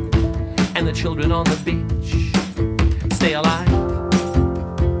and the children on the beach. Stay alive,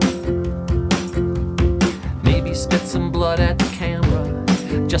 maybe spit some blood at the camera,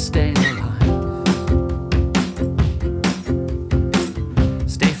 just stay alive.